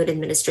during the Moon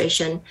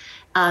administration.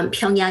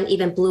 Pyongyang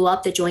even blew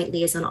up the Joint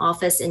Liaison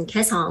Office in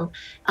Kaesong,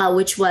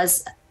 which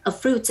was a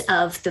fruit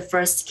of the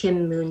first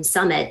Kim-Moon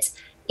summit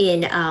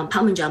in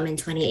Panmunjom in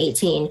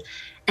 2018.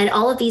 And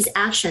all of these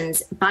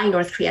actions by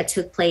North Korea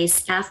took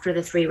place after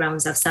the 3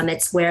 rounds of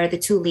summits where the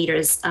 2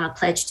 leaders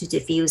pledged to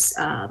diffuse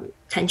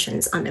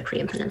tensions on the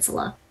Korean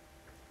peninsula.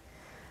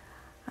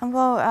 And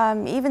well,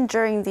 even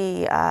during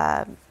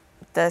the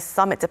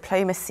summit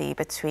diplomacy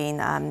between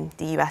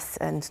the US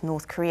and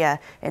North Korea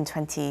in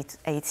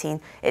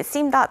 2018, it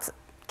seemed that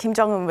Kim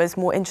Jong-un was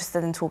more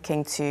interested in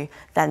talking to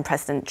then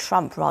President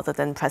Trump rather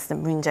than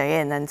President Moon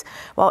Jae-in. And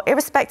well,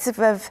 irrespective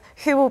of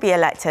who will be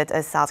elected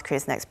as South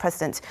Korea's next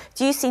president,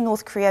 do you see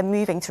North Korea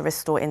moving to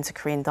restore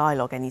inter-Korean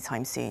dialogue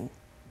anytime soon?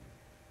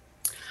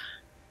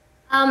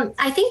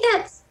 I think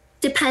that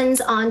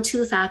depends on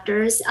 2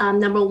 factors.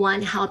 Number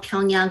one, how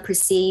Pyongyang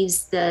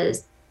perceives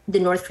the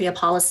North Korea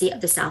policy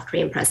of the South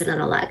Korean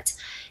president-elect.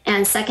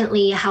 And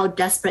secondly, how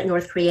desperate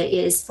North Korea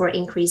is for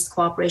increased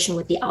cooperation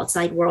with the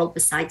outside world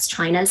besides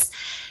China's.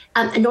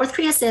 North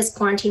Korea says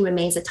quarantine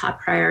remains a top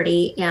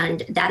priority,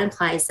 and that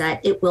implies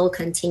that it will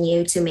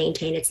continue to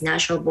maintain its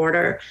national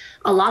border,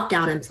 a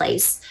lockdown in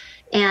place.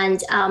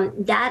 And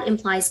that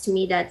implies to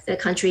me that the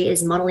country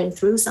is muddling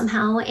through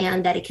somehow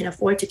and that it can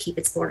afford to keep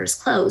its borders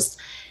closed.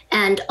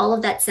 And all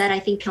of that said, I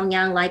think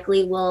Pyongyang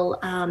likely will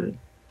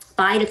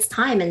bide its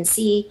time and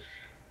see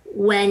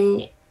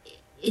when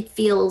it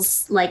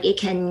feels like it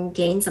can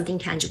gain something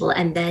tangible,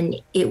 and then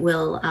it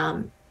will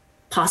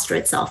posture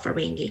itself for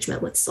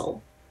re-engagement with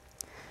Seoul.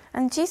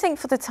 And do you think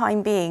for the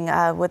time being,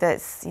 with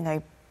its,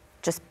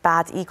 just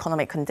bad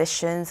economic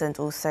conditions and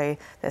also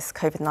this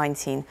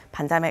COVID-19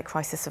 pandemic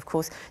crisis, of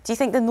course, do you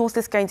think the North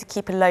is going to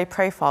keep a low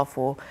profile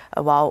for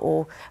a while,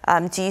 or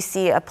do you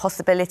see a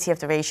possibility of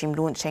the regime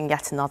launching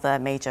yet another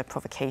major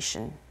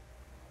provocation?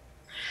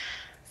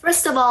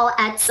 First of all,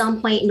 at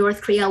some point,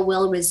 North Korea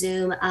will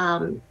resume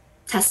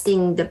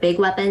testing the big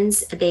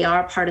weapons. They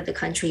are part of the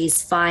country's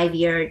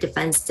 5-year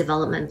defense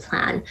development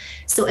plan.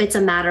 So it's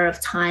a matter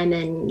of time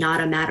and not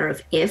a matter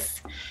of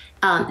if.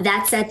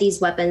 That said, these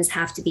weapons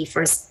have to be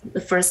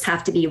first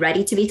have to be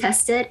ready to be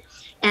tested.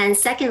 And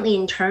secondly,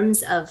 in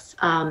terms of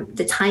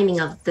the timing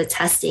of the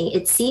testing,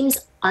 it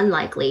seems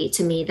unlikely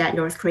to me that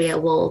North Korea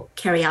will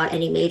carry out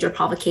any major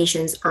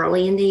provocations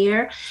early in the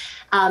year.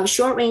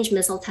 Short-range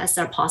missile tests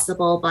are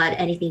possible, but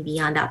anything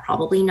beyond that,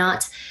 probably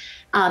not.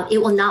 It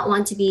will not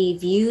want to be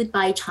viewed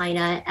by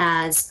China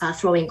as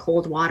throwing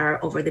cold water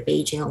over the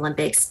Beijing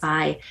Olympics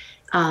by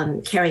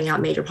carrying out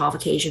major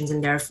provocations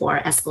and therefore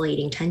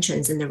escalating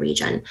tensions in the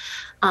region.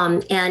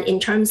 And in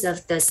terms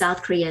of the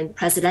South Korean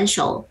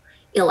presidential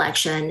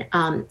election,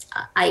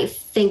 I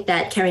think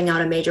that carrying out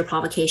a major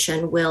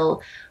provocation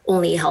will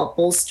only help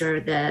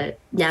bolster the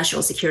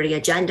national security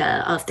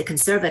agenda of the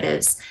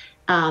conservatives,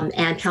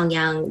 and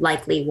Pyongyang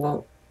likely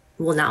will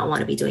not want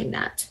to be doing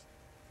that.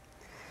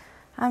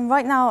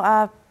 Right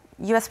now,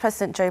 U.S.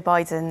 President Joe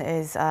Biden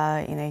is,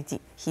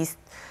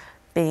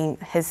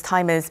 his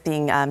time is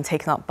being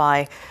taken up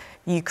by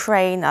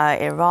Ukraine,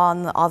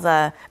 Iran,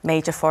 other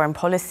major foreign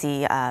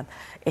policy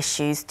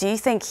issues.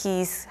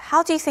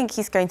 How do you think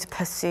he's going to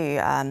pursue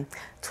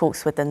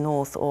talks with the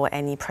North or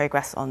any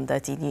progress on the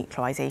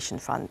denuclearization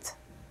front?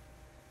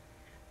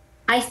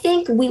 I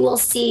think we will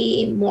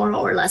see more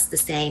or less the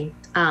same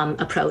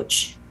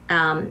approach.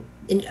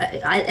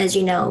 As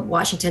you know,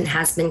 Washington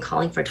has been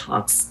calling for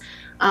talks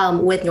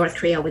with North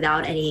Korea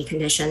without any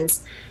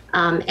conditions.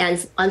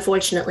 And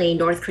unfortunately,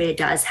 North Korea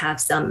does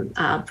have some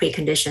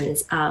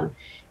preconditions.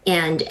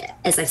 And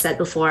as I said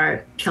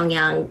before,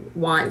 Pyongyang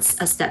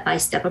wants a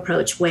step-by-step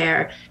approach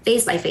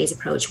phase-by-phase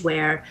approach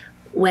where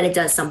when it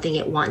does something,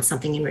 it wants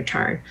something in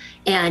return.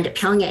 And in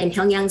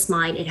Pyongyang's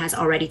mind, it has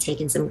already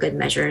taken some good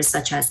measures,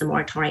 such as the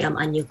moratorium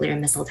on nuclear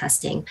missile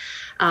testing,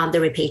 the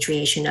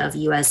repatriation of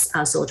U.S.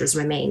 soldiers'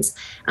 remains.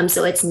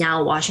 So it's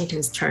now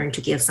Washington's turn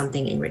to give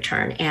something in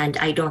return. And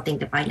I don't think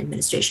the Biden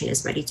administration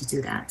is ready to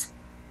do that.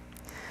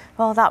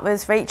 Well, that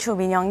was Rachel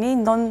Min-young-lee,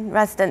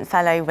 non-resident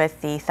fellow with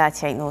the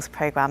 38 North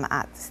programme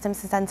at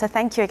Stimson Centre.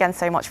 Thank you again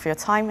so much for your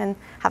time and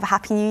have a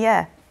Happy New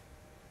Year.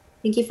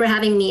 Thank you for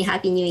having me.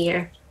 Happy New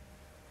Year.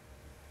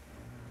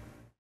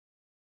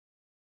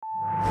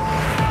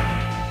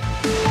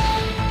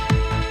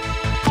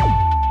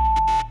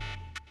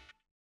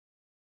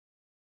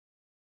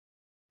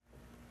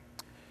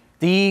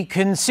 The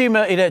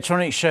Consumer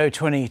Electronics Show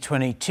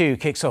 2022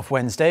 kicks off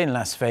Wednesday in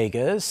Las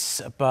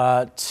Vegas,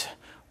 but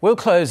will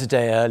close a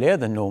day earlier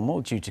than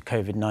normal due to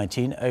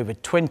COVID-19. Over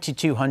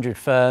 2,200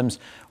 firms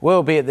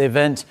will be at the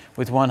event,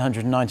 with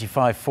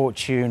 195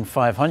 Fortune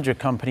 500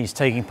 companies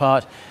taking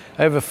part.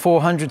 Over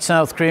 400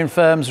 South Korean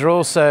firms are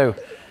also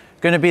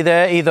going to be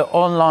there, either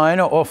online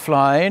or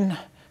offline.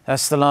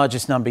 That's the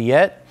largest number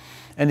yet.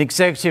 An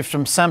executive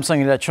from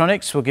Samsung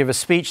Electronics will give a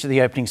speech at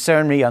the opening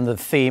ceremony under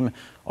the theme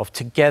of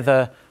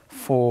Together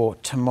for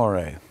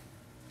Tomorrow.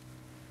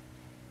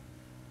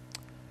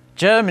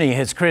 Germany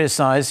has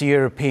criticised the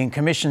European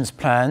Commission's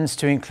plans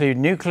to include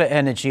nuclear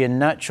energy and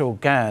natural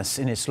gas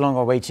in its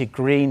long-awaited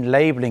green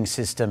labelling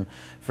system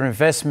for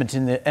investment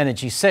in the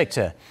energy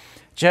sector.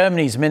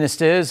 Germany's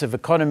ministers of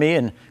economy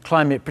and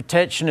climate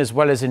protection, as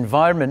well as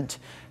environment,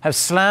 have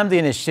slammed the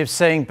initiative,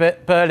 saying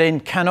Berlin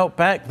cannot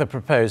back the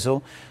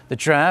proposal. The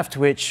draft,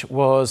 which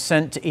was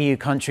sent to EU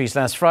countries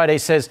last Friday,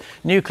 says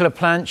nuclear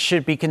plants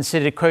should be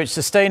considered, quote,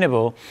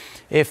 sustainable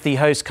if the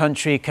host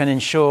country can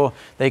ensure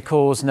they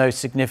cause no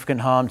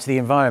significant harm to the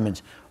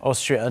environment.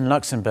 Austria and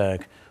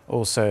Luxembourg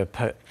also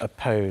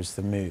oppose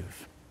the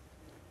move.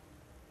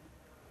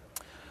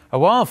 A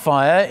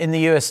wildfire in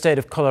the US state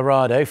of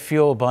Colorado,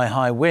 fueled by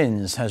high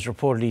winds, has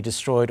reportedly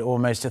destroyed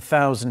almost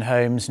 1,000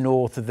 homes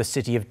north of the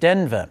city of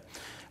Denver.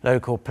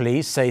 Local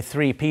police say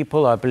 3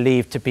 people are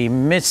believed to be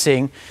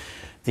missing,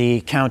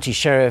 the county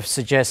sheriff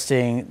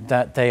suggesting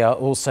that they are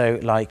also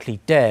likely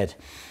dead.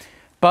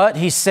 But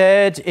he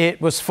said it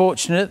was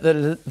fortunate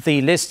that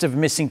the list of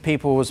missing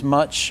people was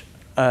not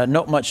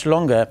much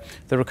longer.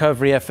 The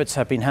recovery efforts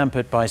have been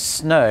hampered by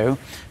snow.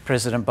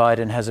 President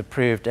Biden has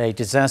approved a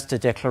disaster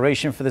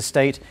declaration for the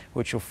state,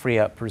 which will free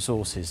up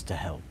resources to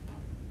help.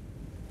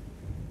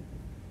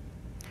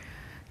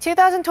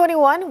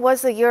 2021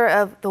 was the year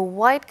of the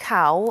white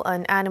cow,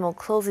 an animal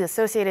closely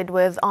associated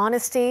with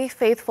honesty,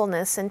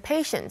 faithfulness, and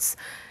patience.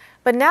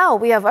 But now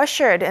we have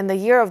ushered in the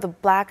year of the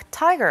black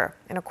tiger.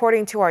 And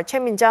according to our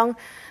Kim Jong-un,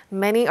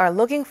 many are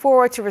looking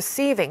forward to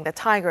receiving the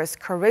tiger's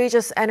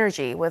courageous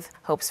energy with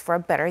hopes for a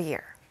better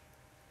year.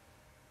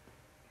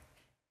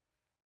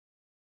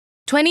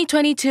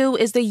 2022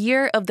 is the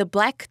year of the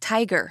black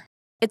tiger.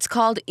 It's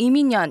called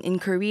Iminyeon in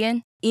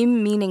Korean,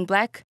 Im meaning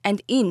black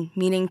and In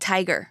meaning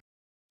tiger.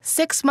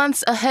 6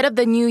 months ahead of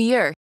the new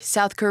year,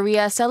 South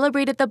Korea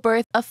celebrated the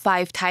birth of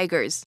 5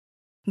 tigers.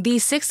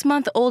 These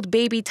 6-month-old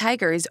baby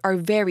tigers are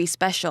very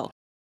special.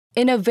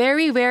 In a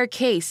very rare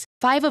case,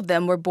 5 of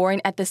them were born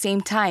at the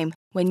same time,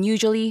 when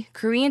usually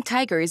Korean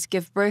tigers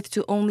give birth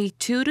to only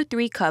 2 to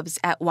 3 cubs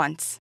at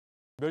once.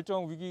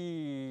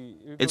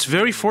 It's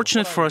very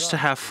fortunate for us to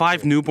have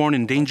 5 newborn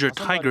endangered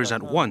tigers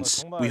at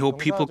once. We hope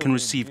people can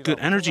receive good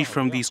energy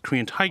from these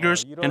Korean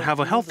tigers and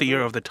have a healthy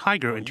year of the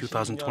tiger in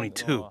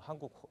 2022.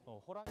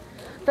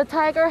 The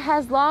tiger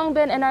has long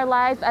been in our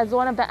lives as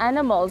one of the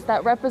animals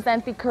that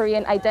represent the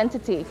Korean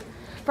identity.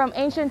 From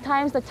ancient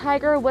times, the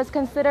tiger was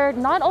considered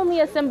not only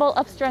a symbol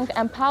of strength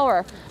and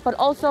power, but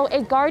also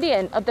a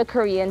guardian of the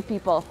Korean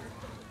people.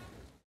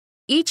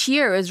 Each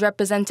year is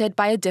represented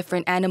by a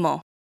different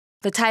animal.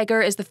 The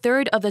tiger is the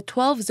third of the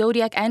 12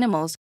 zodiac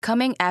animals,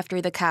 coming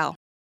after the cow.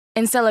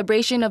 In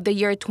celebration of the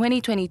year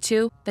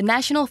 2022, the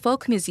National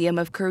Folk Museum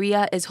of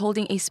Korea is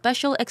holding a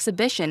special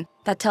exhibition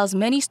that tells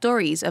many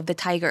stories of the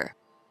tiger.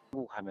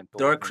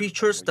 There are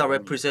creatures that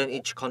represent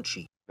each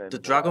country. The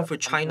dragon for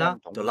China,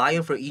 the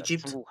lion for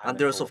Egypt, and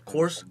there's of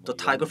course the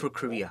tiger for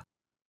Korea.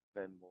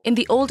 In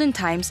the olden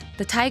times,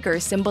 the tiger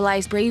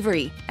symbolized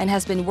bravery and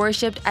has been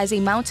worshipped as a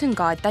mountain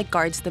god that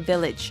guards the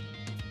village.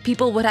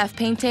 People would have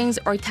paintings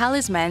or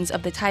talismans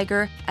of the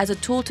tiger as a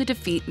tool to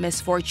defeat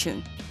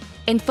misfortune.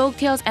 In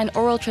folktales and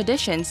oral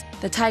traditions,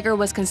 the tiger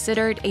was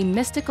considered a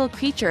mystical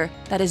creature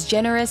that is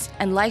generous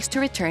and likes to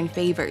return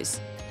favors.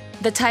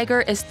 The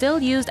tiger is still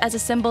used as a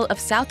symbol of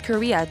South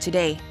Korea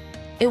today.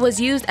 It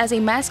was used as a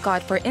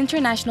mascot for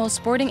international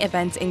sporting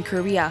events in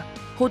Korea,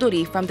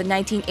 Hodori from the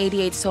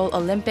 1988 Seoul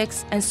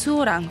Olympics and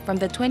Suorang from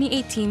the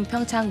 2018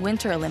 Pyeongchang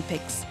Winter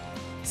Olympics.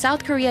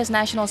 South Korea's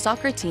national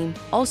soccer team,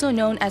 also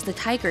known as the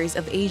Tigers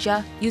of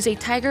Asia, use a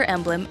tiger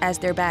emblem as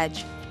their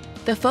badge.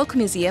 The Folk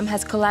Museum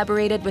has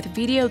collaborated with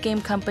video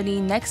game company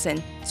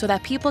Nexon so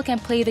that people can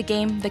play the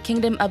game The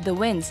Kingdom of the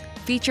Winds,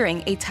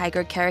 featuring a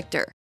tiger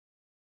character.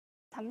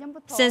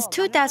 Since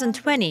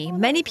 2020,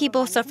 many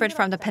people suffered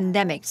from the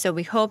pandemic, so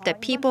we hope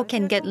that people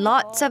can get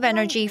lots of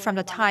energy from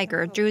the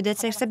tiger through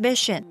this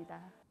exhibition.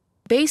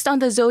 Based on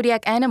the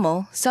zodiac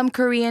animal, some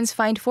Koreans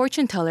find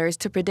fortune tellers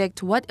to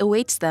predict what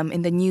awaits them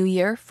in the new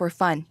year for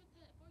fun.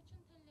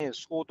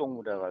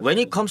 When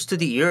it comes to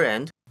the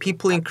year-end,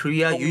 people in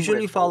Korea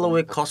usually follow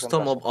a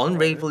custom of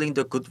unraveling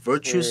the good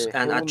virtues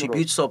and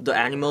attributes of the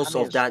animals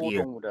of that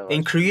year.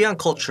 In Korean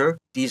culture,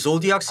 the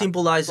zodiac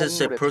symbolizes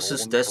a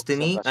person's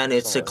destiny and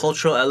it's a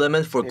cultural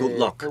element for good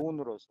luck.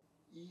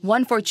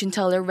 One fortune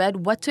teller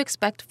read what to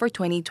expect for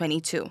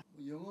 2022.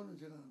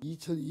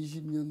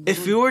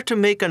 If we were to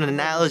make an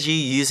analogy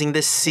using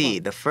the sea,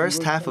 the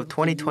first half of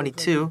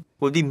 2022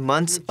 would be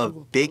months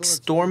of big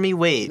stormy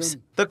waves.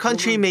 The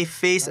country may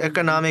face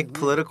economic,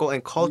 political,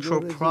 and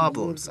cultural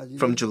problems.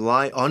 From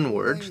July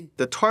onward,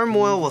 the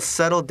turmoil will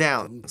settle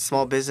down.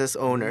 Small business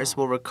owners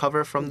will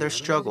recover from their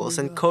struggles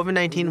and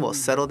COVID-19 will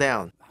settle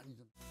down.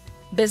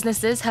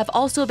 Businesses have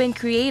also been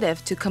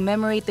creative to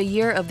commemorate the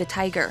Year of the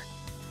Tiger.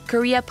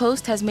 Korea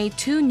Post has made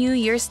 2 New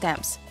Year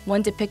stamps,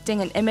 one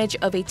depicting an image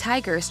of a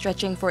tiger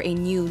stretching for a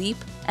new leap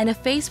and a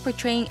face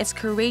portraying its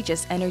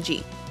courageous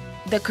energy.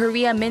 The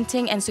Korea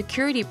Minting and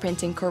Security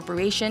Printing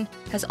Corporation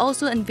has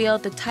also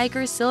unveiled the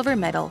Tiger Silver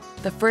Medal,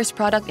 the first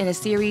product in a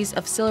series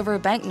of silver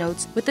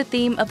banknotes with the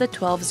theme of the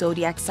 12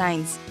 zodiac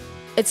signs.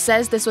 It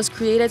says this was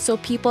created so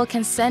people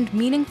can send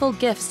meaningful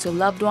gifts to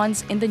loved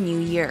ones in the new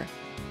year.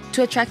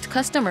 To attract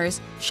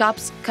customers,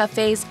 shops,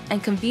 cafes,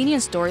 and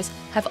convenience stores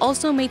have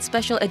also made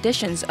special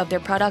editions of their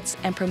products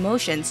and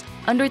promotions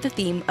under the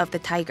theme of the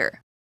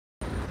tiger.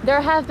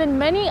 There have been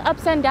many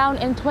ups and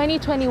downs in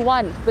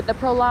 2021 with the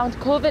prolonged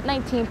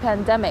COVID-19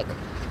 pandemic.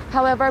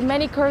 However,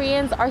 many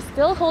Koreans are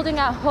still holding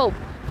out hope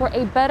for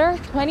a better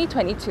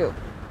 2022.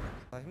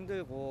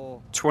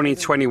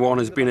 2021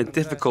 has been a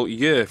difficult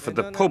year for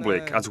the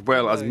public as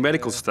well as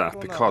medical staff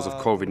because of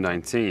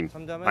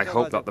COVID-19. I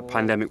hope that the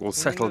pandemic will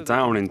settle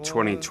down in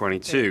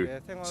 2022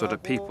 so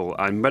that people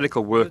and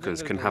medical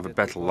workers can have a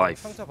better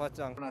life.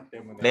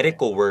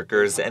 Medical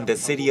workers and the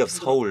city of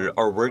Seoul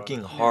are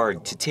working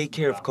hard to take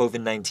care of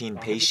COVID-19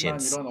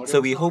 patients, so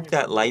we hope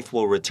that life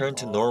will return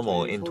to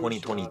normal in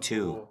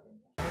 2022.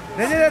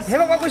 내년에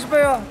대박 받고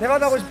싶어요.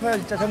 대박 하고 싶어요.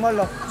 진짜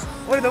정말로.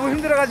 우리 너무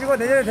힘들어가지고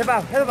내년에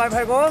대박. 회도 많이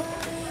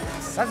팔고.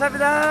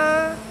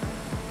 감사합니다.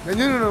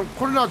 내년에는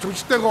코로나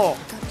종식되고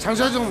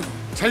장사 좀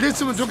잘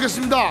됐으면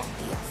좋겠습니다.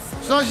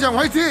 수산시장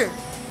화이팅!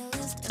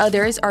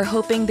 Others are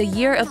hoping the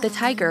Year of the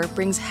Tiger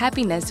brings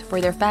happiness for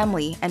their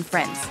family and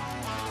friends.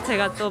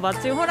 제가 또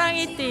마침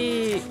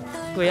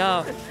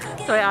호랑이띠고요.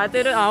 저희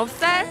아들은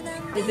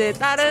 9살, 이제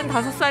딸은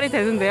 5살이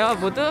되는데요.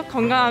 모두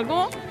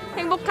건강하고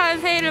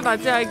행복한 새해를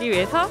맞이하기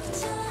위해서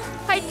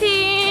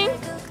화이팅!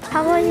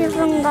 하고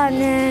싶은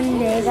거는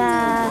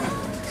내가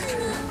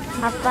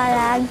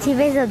아빠랑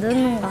집에서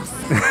노는 거.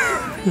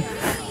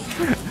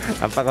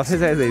 아빠가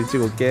회사에서 일찍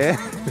올게.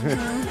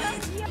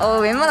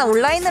 웬만한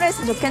온라인으로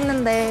했으면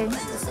좋겠는데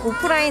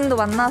오프라인도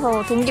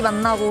만나서 동기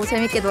만나고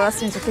재밌게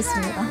놀았으면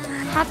좋겠습니다.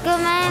 학교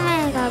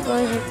매일매일 가고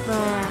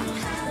싶어요.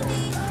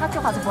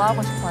 학교 가서 뭐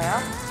하고 싶어요?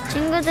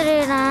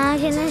 친구들이랑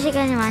쉬는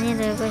시간이 많이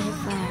놀고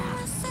싶어요.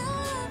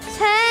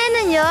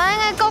 새해에는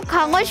여행을 꼭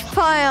가고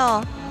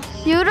싶어요.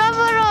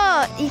 유럽으로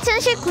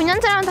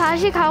 2019년처럼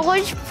다시 가고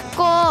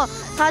싶고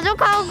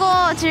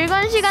가족하고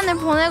즐거운 시간을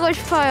보내고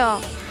싶어요.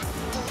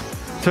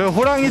 저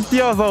호랑이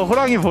띄어서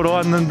호랑이 보러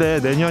왔는데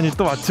내년이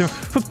또 마침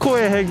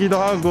흑호의 해기도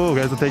하고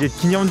그래서 되게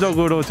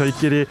기념적으로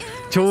저희끼리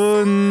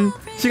좋은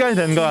시간이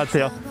된 것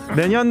같아요.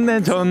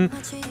 내년에 전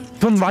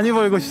돈 많이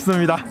벌고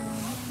싶습니다.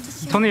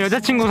 저는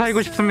여자친구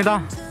사귀고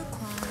싶습니다.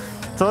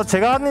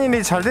 제가 하는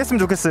일이 잘 됐으면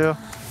좋겠어요.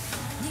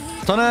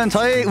 저는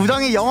저희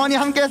우정이 영원히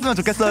함께했으면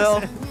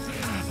좋겠어요.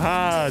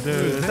 하나,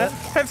 둘, 셋.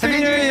 해피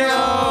뉴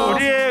이어!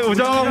 우리의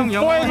우정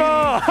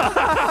포에버!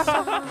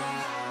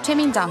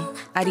 최민정,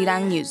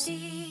 아리랑 뉴스.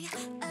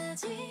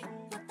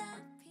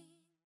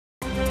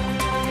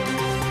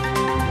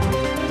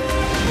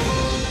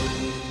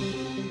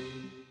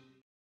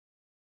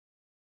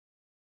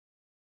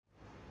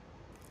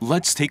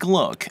 Let's take a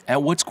look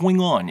at what's going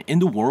on in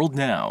the world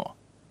now.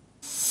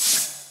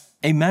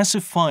 A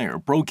massive fire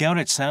broke out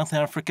at South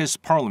Africa's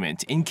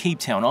parliament in Cape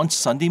Town on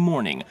Sunday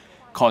morning,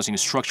 causing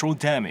structural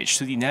damage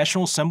to the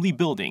National Assembly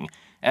building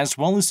as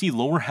well as the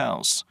lower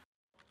house.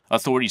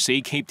 Authorities say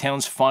Cape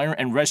Town's fire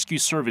and rescue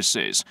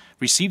services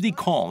received a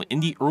call in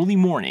the early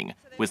morning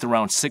with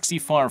around 60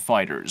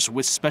 firefighters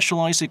with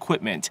specialized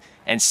equipment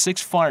and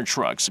 6 fire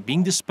trucks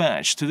being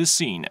dispatched to the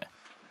scene.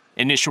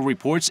 Initial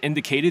reports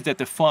indicated that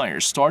the fire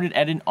started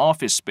at an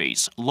office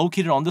space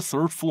located on the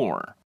 3rd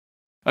floor.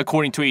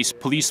 According to a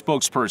police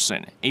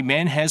spokesperson, a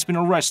man has been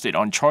arrested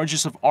on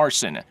charges of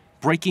arson,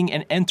 breaking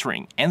and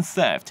entering, and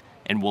theft,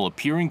 and will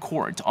appear in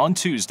court on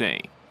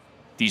Tuesday.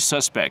 The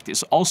suspect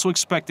is also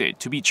expected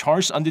to be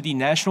charged under the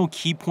National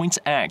Key Points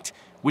Act,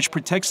 which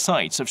protects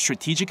sites of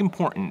strategic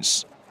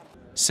importance.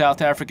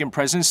 South African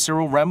President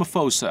Cyril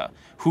Ramaphosa,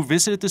 who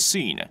visited the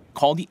scene,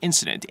 called the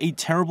incident a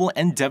terrible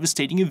and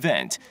devastating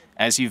event,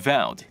 as he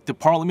vowed the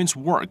parliament's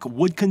work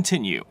would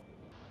continue.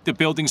 The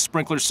building's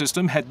sprinkler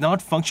system had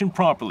not functioned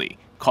properly,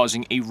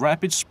 causing a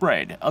rapid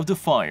spread of the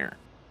fire.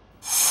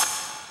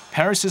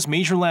 Paris's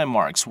major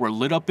landmarks were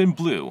lit up in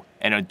blue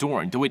and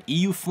adorned with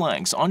EU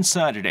flags on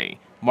Saturday,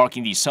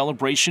 marking the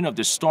celebration of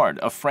the start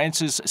of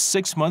France's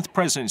 6-month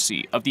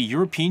presidency of the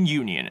European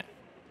Union.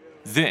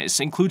 This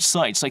includes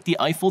sites like the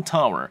Eiffel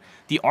Tower,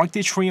 the Arc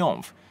de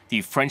Triomphe,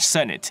 the French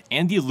Senate,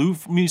 and the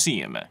Louvre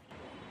Museum.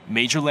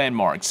 Major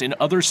landmarks in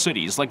other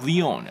cities like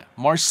Lyon,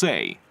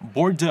 Marseille,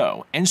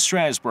 Bordeaux, and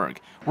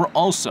Strasbourg were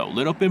also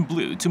lit up in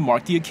blue to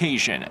mark the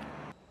occasion.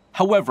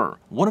 However,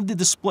 one of the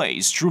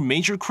displays drew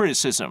major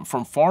criticism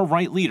from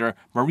far-right leader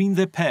Marine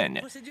Le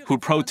Pen, who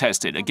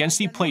protested against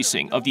the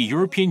placing of the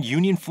European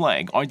Union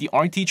flag on the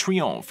Arc de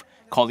Triomphe,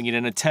 calling it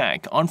an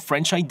attack on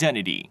French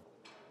identity.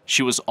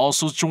 She was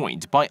also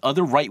joined by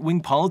other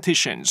right-wing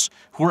politicians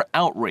who were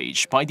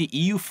outraged by the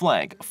EU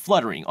flag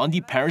fluttering on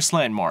the Paris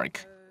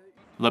landmark.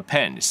 Le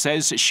Pen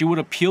says she would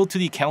appeal to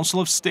the Council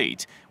of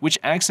State, which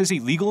acts as a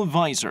legal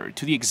advisor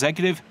to the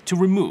executive, to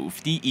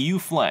remove the EU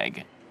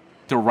flag.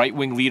 The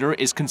right-wing leader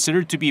is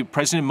considered to be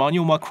President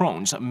Emmanuel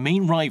Macron's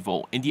main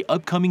rival in the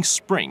upcoming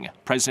spring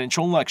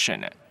presidential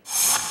election.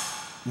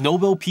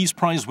 Nobel Peace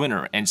Prize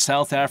winner and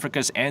South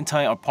Africa's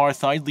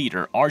anti-apartheid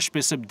leader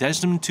Archbishop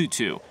Desmond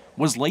Tutu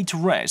was laid to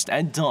rest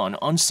at dawn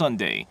on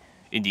Sunday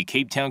in the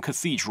Cape Town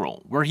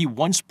Cathedral, where he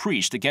once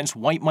preached against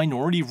white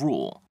minority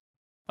rule.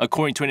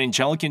 According to an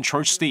Anglican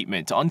church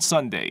statement on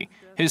Sunday,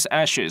 his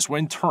ashes were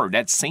interred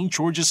at St.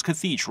 George's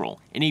Cathedral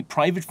in a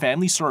private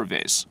family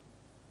service.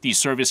 The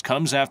service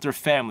comes after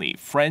family,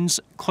 friends,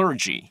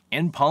 clergy,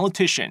 and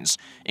politicians,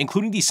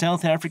 including the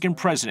South African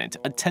president,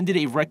 attended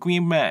a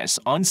requiem mass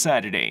on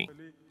Saturday.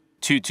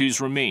 Tutu's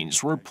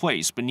remains were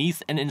placed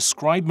beneath an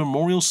inscribed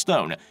memorial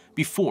stone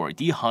before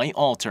the high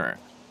altar.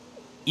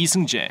 Lee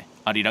Seung-jae,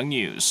 Arirang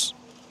News.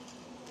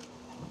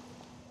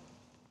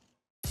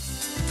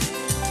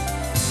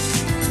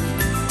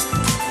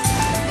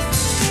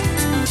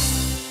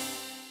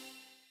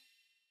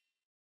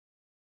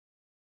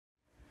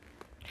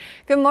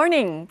 Good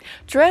morning.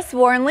 Dress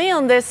warmly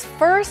on this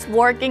first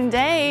working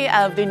day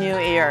of the new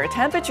year.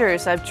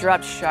 Temperatures have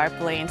dropped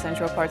sharply in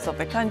central parts of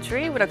the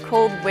country with a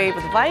cold wave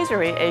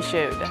advisory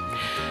issued.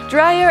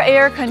 Drier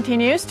air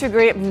continues to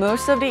greet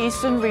most of the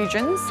eastern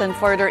regions, and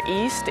further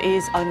east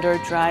is under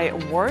dry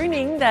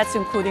warning. That's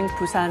including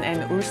Busan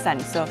and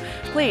Ulsan, so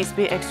please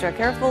be extra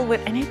careful with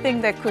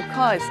anything that could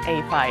cause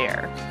a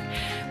fire.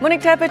 Morning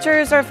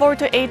temperatures are 4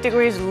 to 8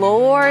 degrees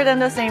lower than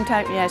the same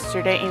time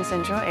yesterday in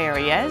central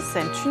areas,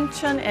 and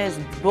Chuncheon is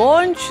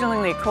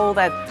bone-chillingly cold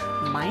at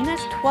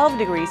minus 12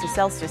 degrees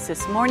Celsius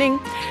this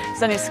morning.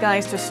 Sunny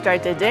skies to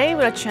start the day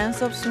with a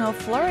chance of snow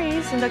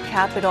flurries in the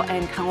capital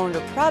and Gangwon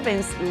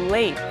province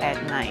late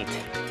at night.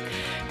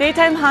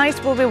 Daytime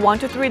highs will be 1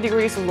 to 3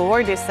 degrees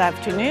lower this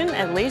afternoon,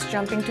 at least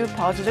jumping to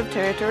positive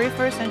territory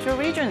for central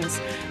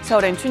regions.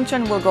 Seoul and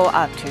Chuncheon will go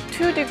up to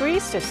 2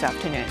 degrees this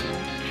afternoon.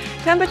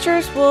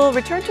 Temperatures will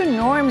return to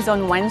norms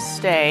on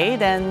Wednesday.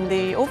 Then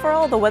the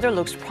weather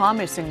looks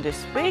promising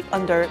this week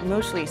under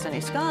mostly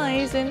sunny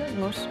skies in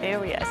most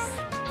areas.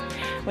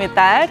 With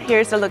that,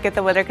 here's a look at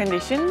the weather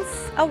conditions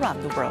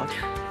around the world.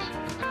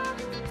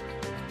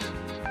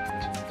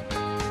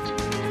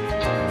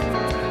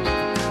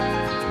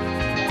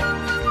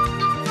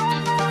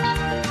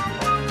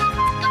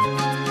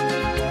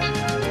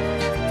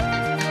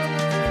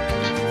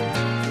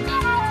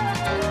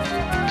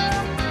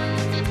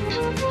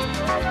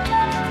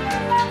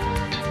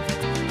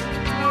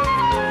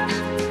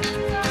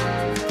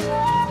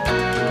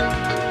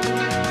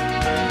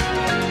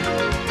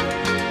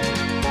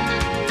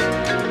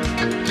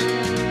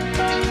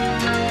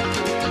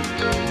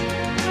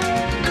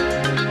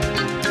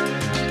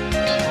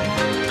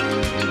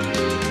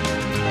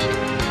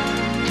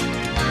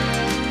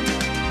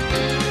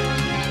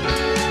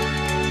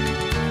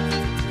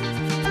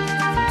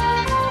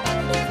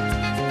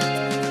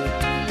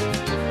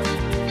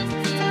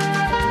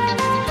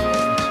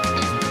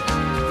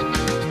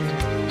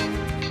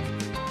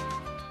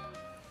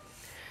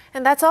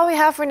 And that's all we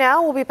have for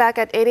now. We'll be back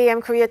at 8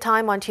 a.m. Korea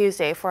time on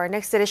Tuesday for our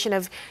next edition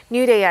of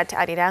New Day at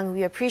Arirang.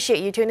 We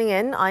appreciate you tuning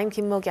in. I'm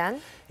Kim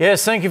Mo-gyan.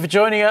 Yes, thank you for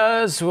joining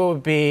us. We'll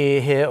be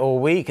here all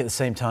week at the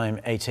same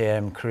time, 8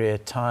 a.m. Korea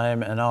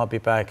time, and I'll be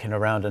back in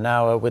around an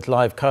hour with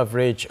live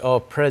coverage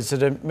of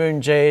President Moon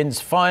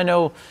Jae-in's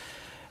final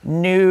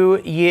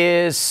New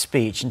Year's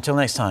speech. Until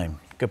next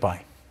time,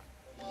 goodbye.